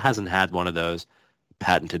still hasn't had one of those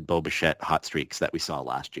patented Bo Bichette hot streaks that we saw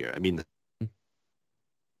last year. I mean,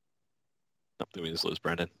 Did we just lose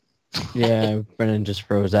Brendan? Yeah, Brennan just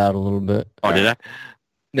froze out a little bit. oh, did I?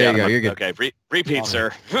 There you go. You're good. Okay, repeat,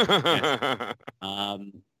 sir.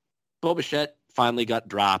 Bo Bichette finally got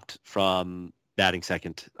dropped from batting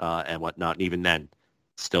second and whatnot. And even then,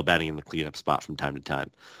 still batting in the cleanup spot from time to time,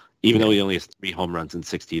 even though he only has 3 home runs and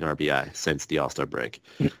 16 RBI since the All-Star break.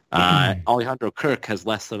 Alejandro Kirk has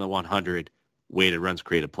less than a 100 weighted runs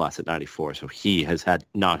created plus at 94. So he has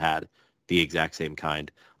not had the exact same kind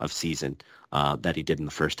of season that he did in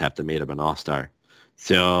the first half that made him an All-Star.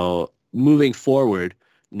 So moving forward,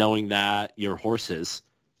 knowing that your horses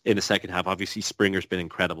in the second half, obviously Springer's been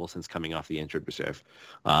incredible since coming off the injured reserve.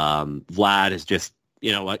 Vlad has just,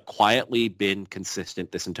 quietly been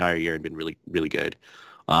consistent this entire year and been really, really good.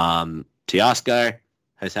 Teoscar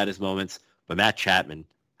has had his moments, but Matt Chapman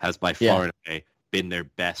has by far and away been their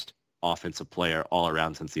best offensive player all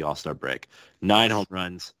around since the All-Star break. 9 home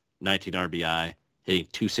runs, 19 RBI, hitting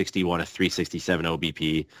 261, a 367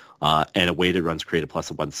 OBP, and a weighted runs created plus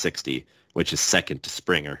of 160, which is second to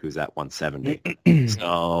Springer, who's at 170.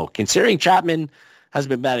 So considering Chapman has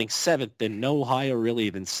been batting 7th and no higher really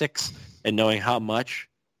than 6th, and knowing how much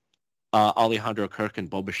Alejandro Kirk and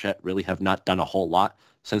Bo Bichette really have not done a whole lot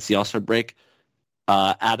since the All-Star break,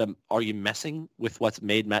 Adam, are you messing with what's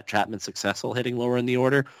made Matt Chapman successful hitting lower in the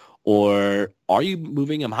order, or are you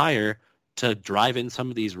moving him higher to drive in some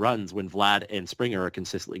of these runs when Vlad and Springer are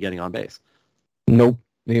consistently getting on base? Nope,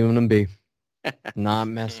 leaving him be. Not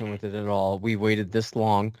messing with it at all. We waited this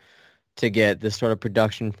long to get this sort of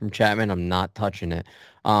production from Chapman. I'm not touching it.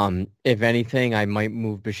 If anything, I might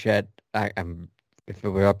move Bichette. If it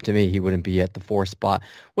were up to me, he wouldn't be at the 4 spot.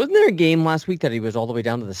 Wasn't there a game last week that he was all the way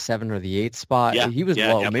down to the 7 or the 8 spot? Yeah, he was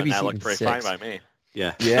low. Yep, Maybe that he's looked even pretty 6. fine by me.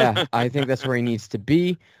 Yeah. Yeah, I think that's where he needs to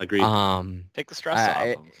be. Agreed. Take the stress off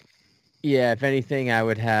him. Yeah, if anything, I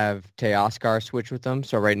would have Teoscar switch with them.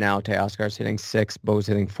 So right now, Teoscar's hitting 6, Bo's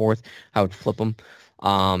hitting 4th. I would flip them.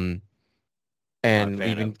 And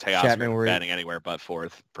even Chapman were batting anywhere but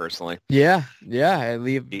 4th, personally. Yeah, I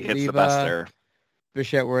leave. He hits the best there.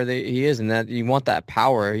 Bichette where he is, and that you want that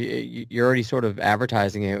power. You're already sort of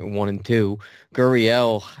advertising it 1 and 2.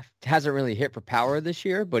 Gurriel hasn't really hit for power this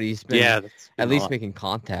year, but he's been at least making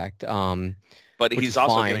contact. But he's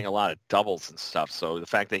also getting a lot of doubles and stuff. So the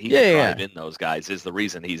fact that he can drive in those guys is the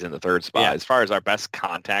reason he's in the 3rd spot. Yeah. As far as our best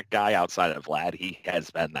contact guy outside of Vlad, he has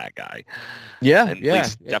been that guy. Yeah, and at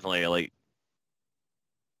least definitely elite.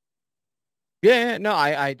 Yeah, no,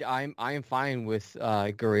 I am fine with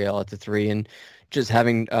Gurriel at the 3 and just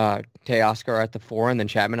having Teoscar at the 4 and then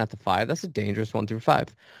Chapman at the 5. That's a dangerous 1 through 5.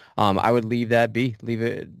 I would leave that be, leave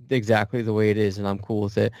it exactly the way it is, and I'm cool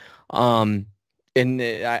with it. And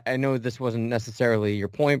I know this wasn't necessarily your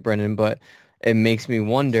point, Brendan, but it makes me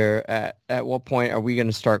wonder at what point are we going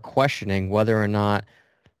to start questioning whether or not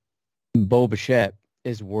Bo Bichette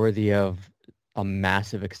is worthy of a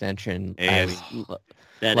massive extension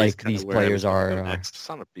like these players are.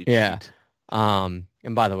 Son of a bitch. Yeah.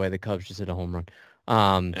 And by the way, the Cubs just hit a home run.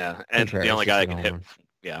 And the only guy that can hit.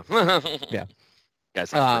 Yeah. Yeah.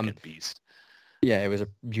 Guy's a freaking beast. Yeah, it was a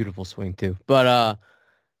beautiful swing too. But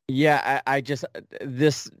yeah, I just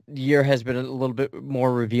this year has been a little bit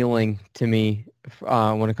more revealing to me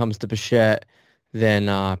when it comes to Bichette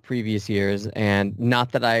than previous years. And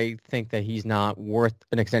not that I think that he's not worth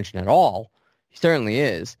an extension at all. He certainly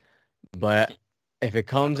is. But if it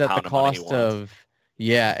comes at the cost of,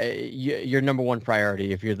 your number one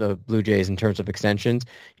priority, if you're the Blue Jays in terms of extensions,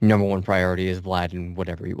 your number one priority is Vlad and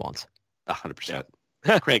whatever he wants. 100%.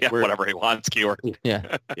 Craig, whatever he wants, keyword.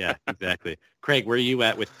 Yeah. Yeah, exactly. Craig, where are you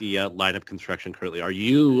at with the lineup construction currently? Are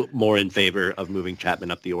you more in favor of moving Chapman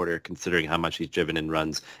up the order, considering how much he's driven in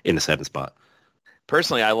runs in the 7th spot?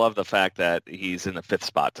 Personally, I love the fact that he's in the 5th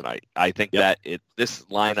spot tonight. I think that this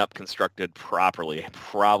lineup constructed properly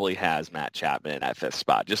probably has Matt Chapman at 5th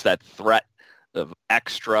spot. Just that threat of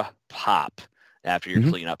extra pop after your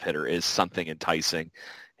cleanup hitter is something enticing.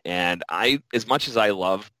 And as much as I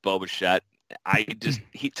love Bo Bichette,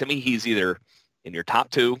 to me, he's either in your top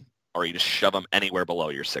 2 or you just shove him anywhere below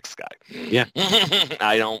your 6th guy. Yeah.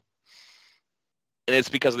 And it's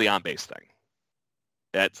because of the on-base thing.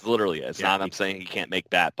 That's literally it. It's not I'm saying he can't make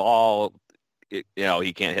bat ball, he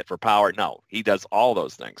can't hit for power. No, he does all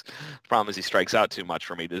those things. The problem is he strikes out too much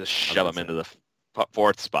for me to just shove him into the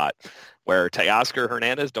 4th spot, where Teoscar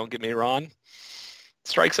Hernandez, don't get me wrong,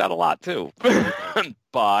 strikes out a lot too.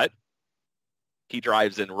 But he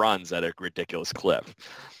drives in runs at a ridiculous clip.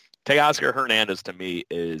 Teoscar Hernandez, to me,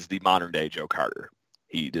 is the modern-day Joe Carter.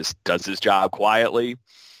 He just does his job quietly,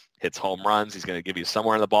 hits home runs. He's going to give you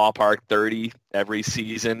somewhere in the ballpark 30 every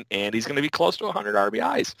season, and he's going to be close to 100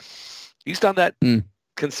 RBIs. He's done that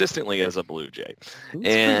consistently as a Blue Jay.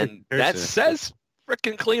 And that says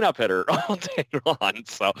freaking cleanup hitter all day long.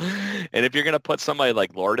 So, and if you're going to put somebody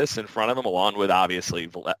like Lourdes in front of him, along with obviously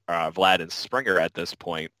Vlad and Springer at this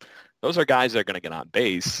point, those are guys that are going to get on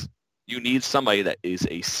base. You need somebody that is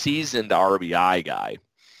a seasoned RBI guy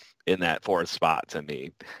in that 4th spot to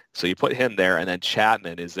me. So you put him there, and then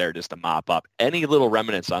Chapman is there just to mop up any little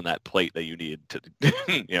remnants on that plate that you need to,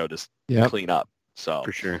 just clean up. So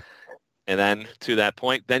for sure. And then to that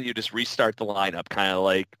point, then you just restart the lineup, kind of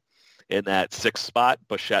like in that 6th spot.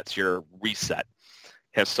 Bichette's your reset.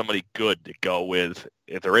 Have somebody good to go with.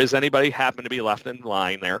 If there is anybody happen to be left in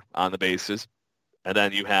line there on the bases, and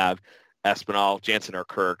then you have Espinal, Jansen, or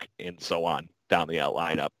Kirk, and so on down the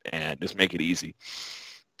lineup, and just make it easy.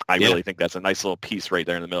 I really think that's a nice little piece right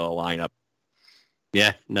there in the middle of the lineup.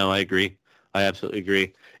 Yeah, no, I agree. I absolutely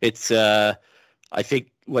agree. It's, I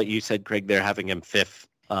think what you said, Craig, there, having him 5th,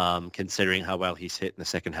 considering how well he's hit in the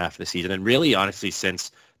second half of the season, and really, honestly,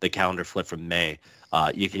 since the calendar flip from May,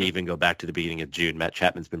 you can even go back to the beginning of June. Matt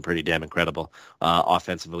Chapman's been pretty damn incredible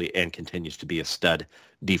offensively and continues to be a stud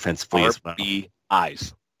defensively as well.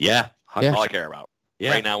 Eyes. Yeah. That's all I care about.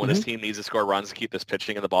 Yeah. Right now, when his team needs to score runs to keep this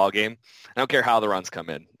pitching in the ball game, I don't care how the runs come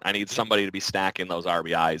in. I need somebody to be stacking those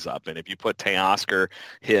RBIs up. And if you put Teoscar,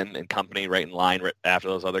 him, and company right in line after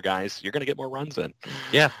those other guys, you're going to get more runs in.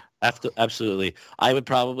 Yeah, absolutely. I would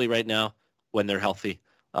probably right now, when they're healthy,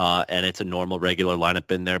 and it's a normal, regular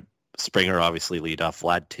lineup in there, Springer obviously lead off,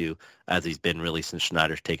 Vlad 2, as he's been really since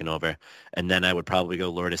Schneider's taken over. And then I would probably go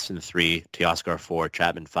Lourdes in 3, Teoscar 4,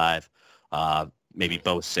 Chapman 5, maybe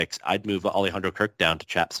Bo 6. I'd move Alejandro Kirk down to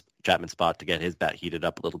Chapman's spot to get his bat heated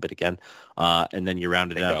up a little bit again. And then you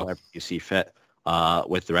round it out however you see fit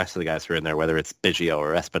with the rest of the guys who are in there, whether it's Biggio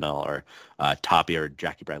or Espinal or Toppy or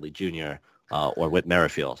Jackie Bradley Jr. Or Whit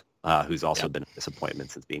Merrifield, who's also been a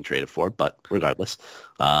disappointment since being traded for. But regardless,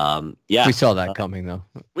 we saw that coming, though.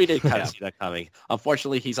 We did kind of see that coming.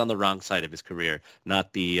 Unfortunately, he's on the wrong side of his career,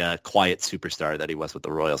 not the quiet superstar that he was with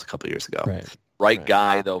the Royals a couple of years ago. Right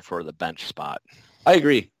guy, though, for the bench spot. I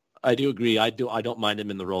agree. I do agree. I don't mind him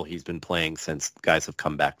in the role he's been playing since guys have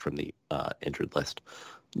come back from the injured list.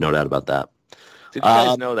 No doubt about that. Did you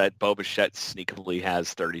guys know that Bo Bichette sneakily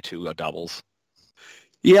has 32 doubles?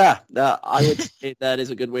 Yeah, I would say that is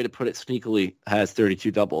a good way to put it. Sneakily has 32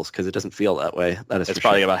 doubles because it doesn't feel that way. That is it's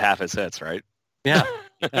probably about half his hits, right? Yeah,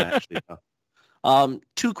 actually.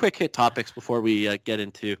 Two quick hit topics before we get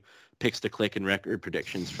into picks to click and record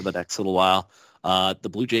predictions for the next little while. The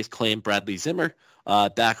Blue Jays claim Bradley Zimmer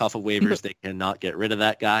back off of waivers. They cannot get rid of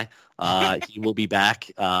that guy. He will be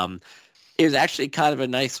back. It was actually kind of a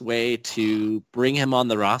nice way to bring him on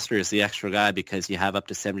the roster as the extra guy because you have up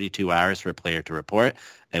to 72 hours for a player to report.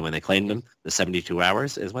 And when they claimed him, the 72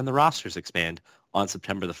 hours is when the rosters expand on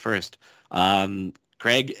September the 1st.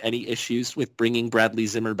 Craig, any issues with bringing Bradley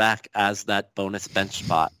Zimmer back as that bonus bench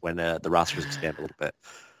spot when the rosters expand a little bit?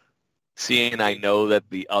 Seeing I know that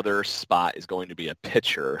the other spot is going to be a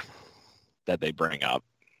pitcher that they bring up.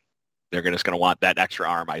 They're just going to want that extra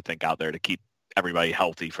arm, I think, out there to keep everybody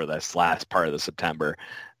healthy for this last part of the September.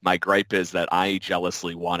 My gripe is that I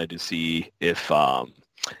jealously wanted to see if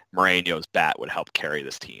Moreno's bat would help carry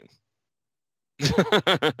this team.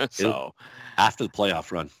 So after the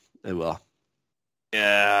playoff run, it will.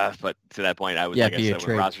 Yeah, but to that point, like I said,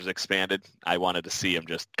 when rosters expanded, I wanted to see him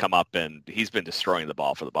just come up, and he's been destroying the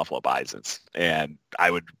ball for the Buffalo Bisons. And I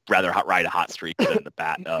would rather ride a hot streak than the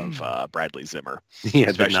bat of Bradley Zimmer,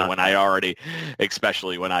 especially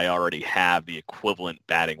when I already have the equivalent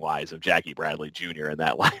batting wise of Jackie Bradley Jr. in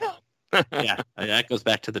that lineup. Yeah, that goes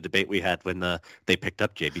back to the debate we had when they picked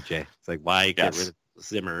up JBJ. It's like, why get rid of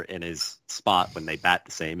Zimmer in his spot when they bat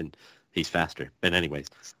the same and he's faster? But anyways.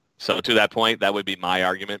 So to that point, that would be my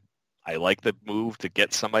argument. I like the move to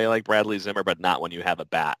get somebody like Bradley Zimmer, but not when you have a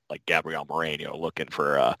bat like Gabriel Moreno looking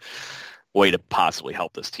for a way to possibly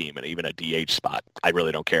help this team and even a DH spot. I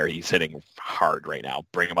really don't care. He's hitting hard right now.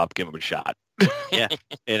 Bring him up, give him a shot. Yeah,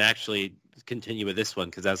 and actually continue with this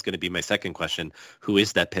one because that's going to be my second question. Who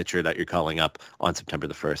is that pitcher that you're calling up on September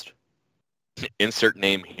the 1st? Insert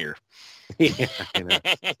name here. Yeah, I know.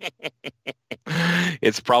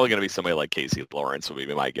 It's probably going to be somebody like Casey Lawrence would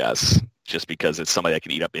be my guess, just because it's somebody that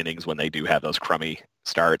can eat up innings when they do have those crummy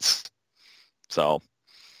starts. So,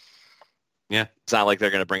 yeah, it's not like they're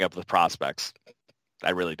going to bring up the prospects.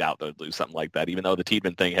 I really doubt they'd lose something like that, even though the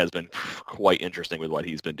Tiedemann thing has been quite interesting with what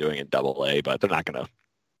he's been doing in Double-A, but they're not going to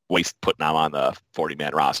waste putting him on the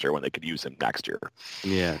 40-man roster when they could use him next year.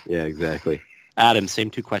 Yeah, exactly. Adam, same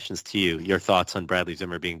two questions to you. Your thoughts on Bradley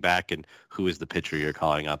Zimmer being back, and who is the pitcher you're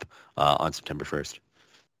calling up on September 1st?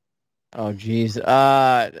 Oh, geez.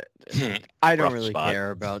 I don't really spot.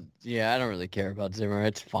 care about. Yeah, I don't really care about Zimmer.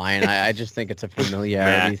 It's fine. I just think it's a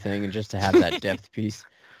familiarity thing, and just to have that depth piece.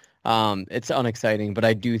 It's unexciting, but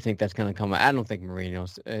I do think that's going to come. I don't think Moreno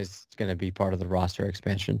is going to be part of the roster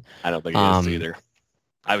expansion. I don't think he is either.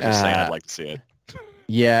 I was just saying I'd like to see it.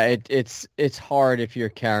 Yeah, it's hard if you're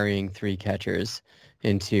carrying three catchers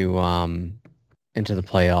into the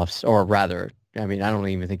playoffs, or rather, I mean, I don't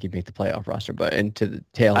even think you'd make the playoff roster, but into the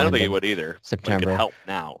tail end. I don't think he would either. September. It could help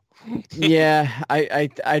now. Yeah,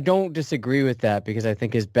 I don't disagree with that because I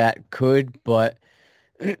think his bat could, but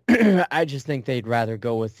I just think they'd rather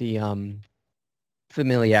go with the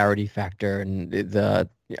familiarity factor and the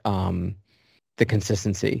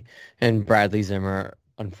consistency. And Bradley Zimmer,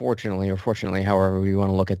 unfortunately or fortunately, however we want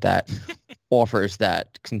to look at that, offers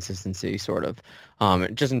that consistency sort of,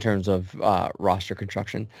 just in terms of roster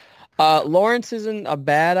construction. Lawrence isn't a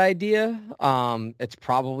bad idea. It's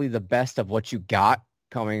probably the best of what you got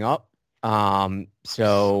coming up.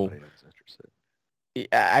 So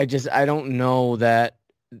I don't know that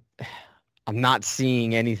I'm not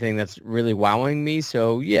seeing anything that's really wowing me.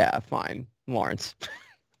 So yeah, fine. Lawrence.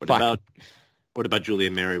 What about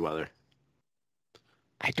Julian Merriweather?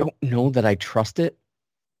 I don't know that I trust it.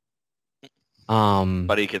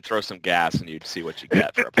 But he could throw some gas and you'd see what you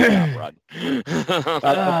get for a playoff run.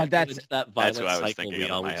 That's what I was thinking. We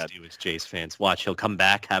always do as Jays fans. Watch, he'll come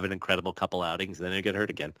back, have an incredible couple outings, and then he'll get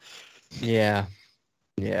hurt again. Yeah.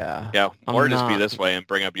 Or just be this way and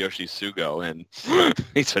bring up Yoshi Sugo, and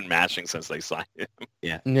he's been mashing since they signed him.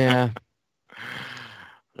 Yeah.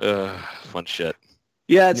 Fun shit.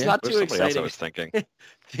 Yeah, it's not too exciting. Else I was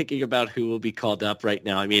thinking about who will be called up right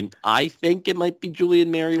now. I mean, I think it might be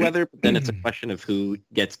Julian Merriweather, but then it's a question of who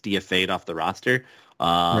gets DFA'd off the roster.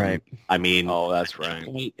 Right. I mean, that's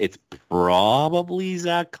right. It's probably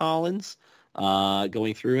Zach Collins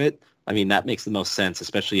going through it. I mean, that makes the most sense,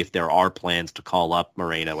 especially if there are plans to call up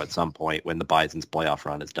Moreno at some point when the Bison's playoff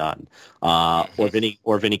run is done, or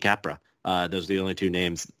Vinny Capra. Those are the only two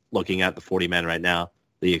names looking at the 40 men right now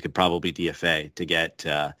that you could probably DFA to get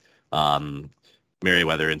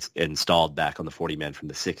Merriweather installed back on the 40 men from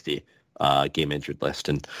the 60 game injured list.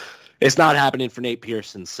 And it's not happening for Nate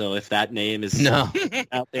Pearson. So if that name is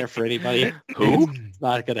out there for anybody, it's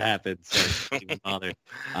not going to happen. So don't even bother.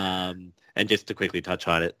 And just to quickly touch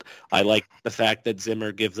on it, I like the fact that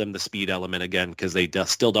Zimmer gives them the speed element again, because they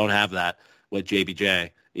still don't have that with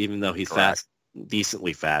JBJ, even though he's fast,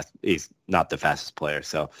 decently fast. He's not the fastest player.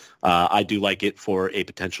 So I do like it for a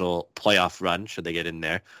potential playoff run should they get in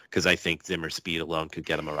there, because I think Zimmer's speed alone could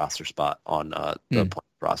get him a roster spot on the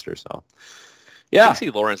roster. So, yeah. Casey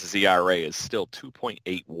Lawrence's ERA is still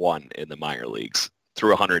 2.81 in the minor leagues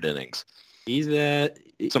through 100 innings.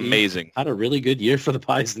 It's amazing. He's had a really good year for the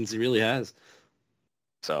Bisons. He really has.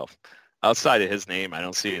 So outside of his name, I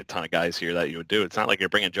don't see a ton of guys here that you would do. It's not like you're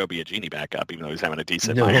bringing Joe Biagini back up, even though he's having a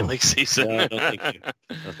decent minor league season. No, thank you.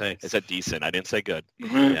 No, thanks. I said decent. I didn't say good.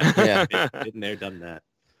 Yeah. Been there, done that.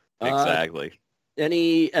 Exactly.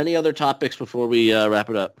 Any other topics before we wrap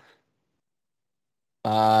it up?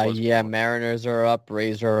 Yeah, Mariners are up,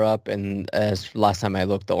 Rays are up, and as last time I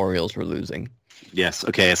looked, the Orioles were losing. Yes.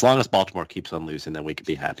 Okay. As long as Baltimore keeps on losing, then we could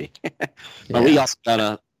be happy. But Yeah. we also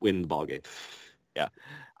gotta win the ball game. Yeah.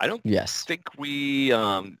 I don't Yes. think we,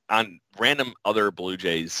 on random other Blue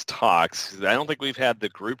Jays talks, I don't think we've had the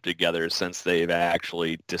group together since they've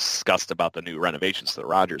actually discussed about the new renovations to the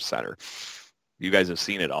Rogers Center. You guys have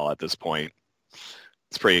seen it all at this point.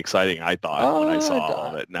 It's pretty exciting, I thought, when I saw all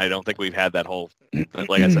of it. And I don't think we've had that whole,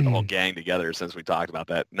 like I said, the whole gang together since we talked about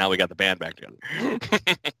that. Now we got the band back together.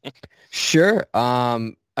 Sure.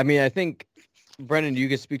 I mean, I think, Brendan, you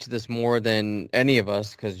could speak to this more than any of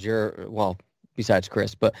us because you're, well, besides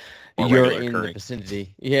Chris, but More you're regular in occurring. the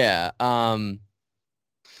vicinity. Yeah.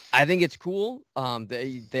 I think it's cool.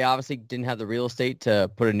 They obviously didn't have the real estate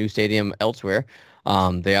to put a new stadium elsewhere.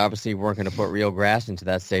 They obviously weren't going to put real grass into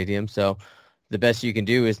that stadium. So the best you can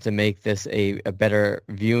do is to make this a better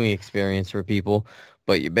viewing experience for people.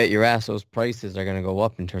 But you bet your ass those prices are going to go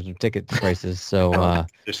up in terms of ticket prices. So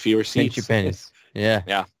There's fewer pinch seats. your pennies. Yeah.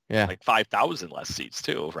 Yeah. Yeah. Like 5,000 less seats,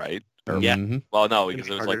 too, right? Yeah. Mhm. Well, no, because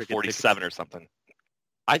it was Harder like to get 47 or something.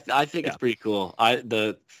 I think Yeah. it's pretty cool.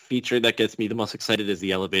 The feature that gets me the most excited is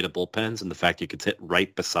the elevated bullpens and the fact you could sit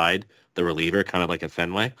right beside the reliever, kind of like at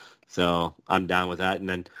Fenway. So I'm down with that. And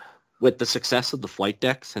then with the success of the flight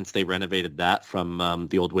deck, since they renovated that from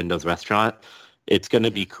the old Windows restaurant, it's going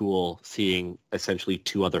to be cool seeing essentially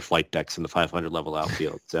two other flight decks in the 500 level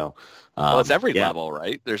outfield. So, Well, it's every yeah. level,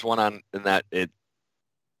 right? There's one on in that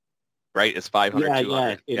right? It's 500, Yeah,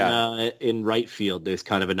 200. In right field, there's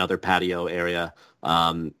kind of another patio area.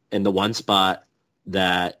 And the one spot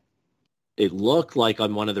that it looked like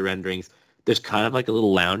on one of the renderings, there's kind of like a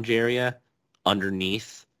little lounge area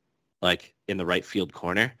underneath, like in the right field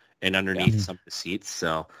corner and underneath some of the seats.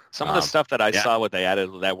 So Some of the stuff that I yeah. saw what they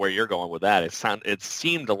added, that where you're going with that, it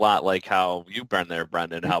seemed a lot like how you've been there,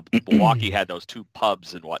 Brendan, how Milwaukee had those two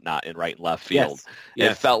pubs and whatnot in right and left field.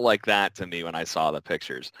 Yes. It felt like that to me when I saw the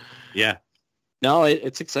pictures. Yeah. No,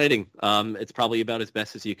 it's exciting. It's probably about as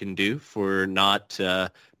best as you can do for not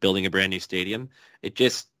building a brand new stadium. It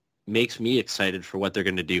just makes me excited for what they're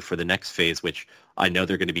going to do for the next phase, which I know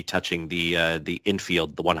they're going to be touching the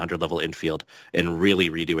infield, the 100 level infield, and really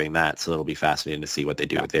redoing that. So it'll be fascinating to see what they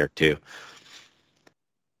do there too.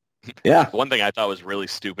 Yeah. One thing I thought was really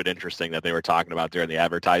stupid interesting that they were talking about during the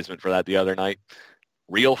advertisement for that the other night.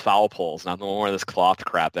 Real foul poles, not the more of this cloth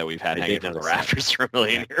crap that we've had I hanging did from the notice that. rafters for a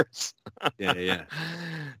million years. Yeah.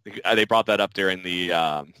 They brought that up during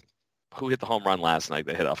the who hit the home run last night?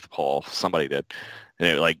 They hit off the pole. Somebody did. And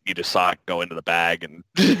it, like you just saw it go into the bag and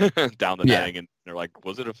down the netting, and they're like,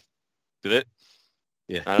 "Was it a? Did it?"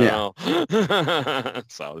 Yeah. I don't know.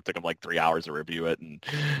 So it took them like 3 hours to review it, and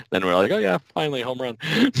then we're like, "Oh yeah, finally home run."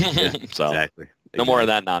 So Exactly. no more of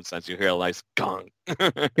that nonsense. You hear a nice gong.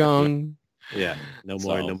 Gong. Yeah. No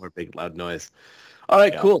So- more big loud noise. All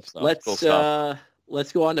right, Yeah, cool. so Let's cool stuff.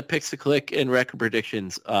 let's go on to picks to click and record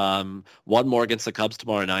predictions. One more against the Cubs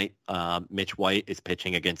tomorrow night. Mitch White is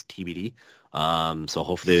pitching against TBD. So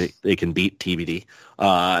hopefully they can beat TBD.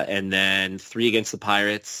 And then 3 against the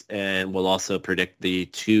Pirates, and we'll also predict the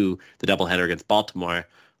doubleheader against Baltimore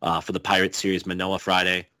for the Pirates series. Manoah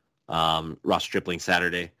Friday, Ross Stripling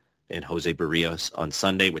Saturday, and Jose Barrios on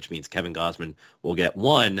Sunday, which means Kevin Gausman will get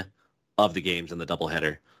one of the games in the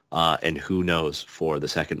doubleheader, and who knows for the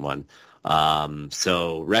second one.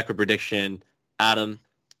 So record prediction, Adam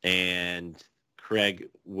and Craig,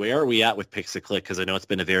 where are we at with picks to click? Because I know it's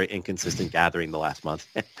been a very inconsistent gathering the last month.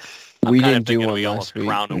 I'm We kind didn't of do thinking one we last almost week.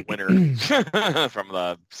 crown a winner from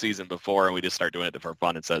the season before, and we just start doing it for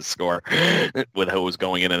fun. It says score with who was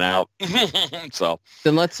going in and out. So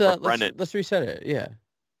Then let's Brendan. let's reset it. Yeah.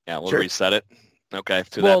 yeah, we'll Sure. reset it. Okay.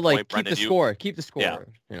 To Well, that like point, keep Brendan, the score. Keep the score. Yeah.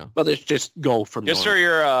 You know. Well, let's just go from Just so normal.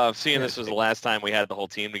 you're seeing this was the last time we had the whole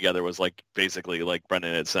team together was like basically like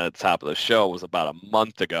Brendan had said at the top of the show was about a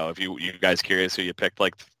month ago. If you guys curious who you picked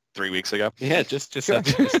like 3 weeks ago? Yeah, just for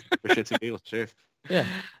shits and giggles, sure. Yeah.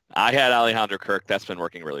 I had Alejandro Kirk. That's been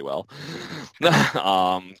working really well.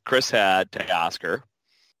 Chris had Teoscar.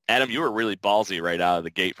 Adam, you were really ballsy right out of the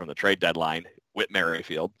gate from the trade deadline. Whit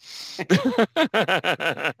Merrifield.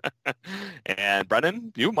 And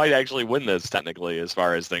Brendan, you might actually win this technically as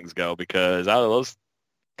far as things go because out of those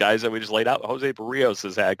guys that we just laid out, Jose Barrios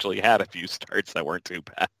has actually had a few starts that weren't too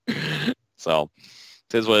bad. So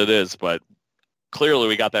it is what it is, but clearly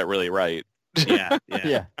we got that really right. Yeah.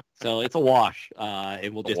 Yeah. So it's a wash,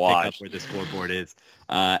 and we'll just pick up wash. where the scoreboard is.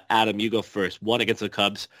 Adam, you go first. 1 against the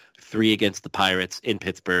Cubs, 3 against the Pirates in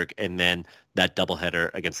Pittsburgh, and then that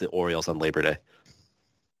doubleheader against the Orioles on Labor Day.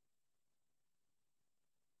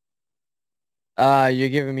 You're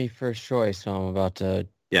giving me first choice, so I'm about to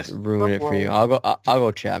ruin it for you. I'll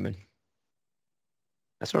go Chapman.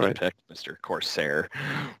 That's all right. Pick, Mr. Corsair.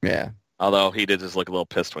 Yeah. Although he did just look a little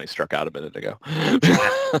pissed when he struck out a minute ago.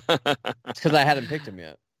 It's because I hadn't picked him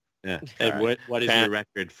yet. Yeah. And what is your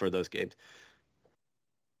record for those games?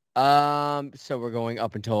 So we're going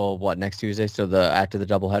up until next Tuesday? So after the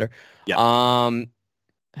doubleheader. Yeah.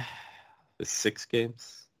 The 6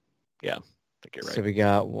 games. Yeah, I think you're right. So we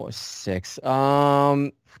got 6.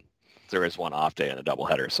 There is one off day and a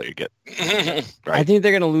doubleheader, so you get. Right. Right. I think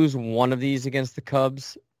they're going to lose one of these against the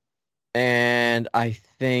Cubs, and I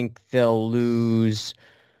think they'll lose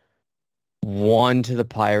 1 to the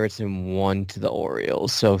Pirates and 1 to the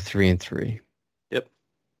Orioles. So 3-3. Yep.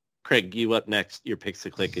 Craig, you up next. Your picks to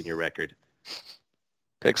click and your record.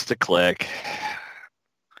 Picks to click.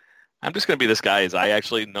 I'm just going to be this guy as I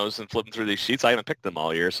actually noticed in flipping through these sheets. I haven't picked them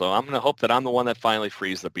all year, so I'm going to hope that I'm the one that finally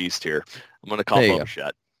frees the beast here. I'm going to call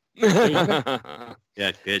Bichette. Yeah,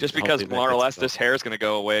 good. Just because more or less this hair is going to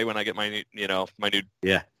go away when I get my new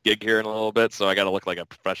gig here in a little bit, so I got to look like a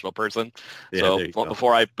professional person. Yeah, so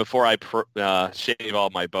before I shave all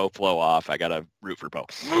my Bo flow off, I got to root for Bo.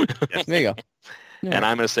 Yes. There you go. Yeah. And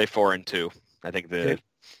I'm going to say 4-2. I think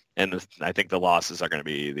I think the losses are going to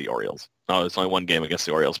be the Orioles. Oh, it's only 1 game against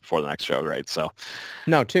the Orioles before the next show, right? So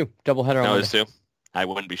no, 2 doubleheader. No, it's 2. I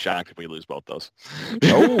wouldn't be shocked if we lose both those.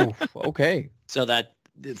 Oh, okay. So that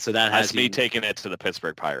has me taking it to the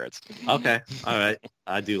Pittsburgh Pirates. Okay, all right.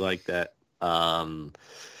 I do like that.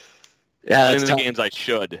 Yeah, that's the games I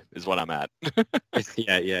should is what I'm at.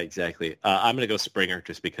 yeah, exactly. I'm going to go Springer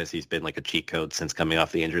just because he's been like a cheat code since coming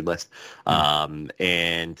off the injured list.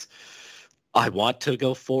 And I want to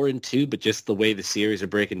go 4-2, but just the way the series are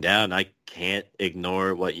breaking down, I can't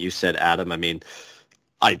ignore what you said, Adam. I mean,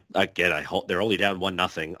 I hope they're only down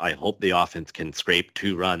 1-0. I hope the offense can scrape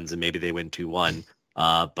 2 runs and maybe they win 2-1.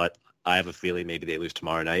 But I have a feeling maybe they lose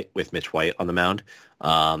tomorrow night with Mitch White on the mound.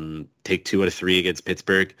 Take 2 out of 3 against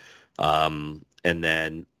Pittsburgh. And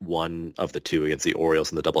then 1 of the 2 against the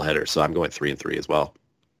Orioles in the doubleheader. So I'm going 3-3 as well.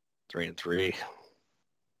 3-3.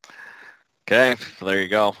 Okay, well, there you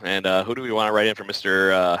go. And who do we want to write in for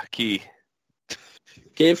Mr. Key?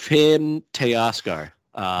 Give him Teoscar.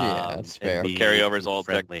 Yeah, that's fair. Carry over his old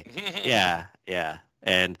friendly. Yeah.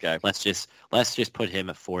 And let's just put him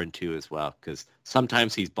at 4-2 as well, because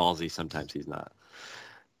sometimes he's ballsy, sometimes he's not.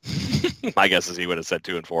 My guess is he would have said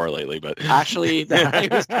 2-4 lately, but actually, I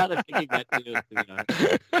was kind of thinking that too.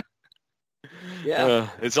 Yeah,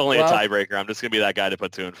 it's only a tiebreaker. I'm just gonna be that guy to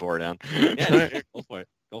put 2-4 down. Yeah,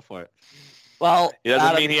 go for it. Well, it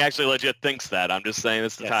doesn't mean he actually legit thinks that. I'm just saying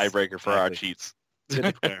it's the tiebreaker for our cheats. Good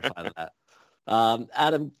to clarify that.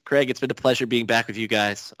 Adam, Craig, it's been a pleasure being back with you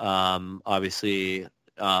guys. Obviously,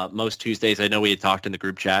 most Tuesdays, I know we had talked in the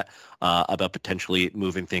group chat about potentially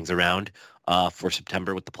moving things around for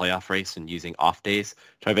September with the playoff race and using off days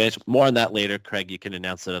to advantage. More on that later. Craig, you can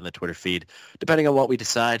announce it on the Twitter feed, depending on what we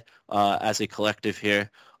decide as a collective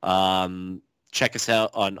here. Check us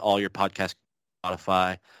out on all your podcasts,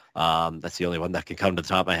 Spotify. That's the only one that can come to the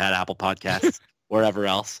top of my head. Apple Podcasts, wherever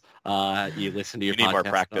else you listen to your podcast. You need more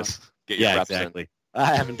practice. Get your reps exactly. I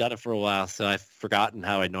haven't done it for a while, so I've forgotten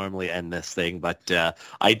how I normally end this thing. But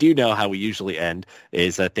I do know how we usually end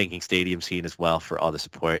is thanking Stadium Scene as well for all the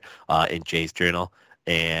support in Jay's Journal.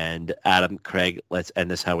 And Adam, Craig, let's end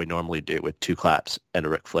this how we normally do with 2 claps and a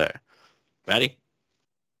Ric Flair. Ready?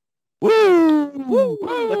 Woo! Woo!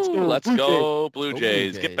 Woo! Let's go, Blue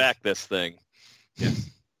Jays. Get back this thing. Yes.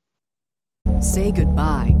 Say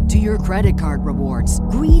goodbye to your credit card rewards.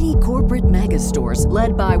 Greedy corporate mega stores,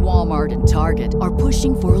 led by Walmart and Target, are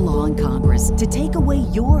pushing for a law in Congress to take away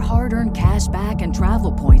your hard-earned cash back and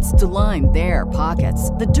travel points to line their pockets.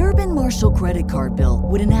 The Durbin-Marshall credit card bill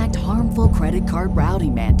would enact harmful credit card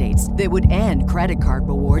routing mandates that would end credit card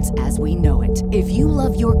rewards as we know it. If you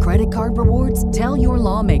love your credit card rewards, tell your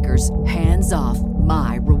lawmakers, hands off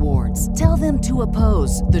my rewards. Tell them to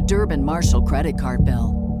oppose the Durbin-Marshall credit card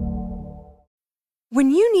bill. When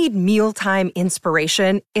you need mealtime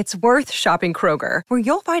inspiration, it's worth shopping Kroger, where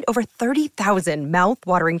you'll find over 30,000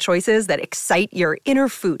 mouth-watering choices that excite your inner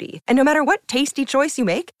foodie. And no matter what tasty choice you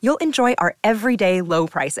make, you'll enjoy our everyday low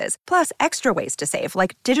prices, plus extra ways to save,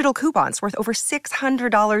 like digital coupons worth over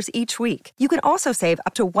 $600 each week. You can also save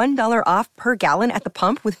up to $1 off per gallon at the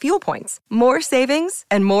pump with fuel points. More savings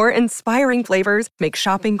and more inspiring flavors make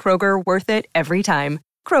shopping Kroger worth it every time.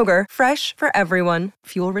 Kroger, fresh for everyone.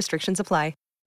 Fuel restrictions apply.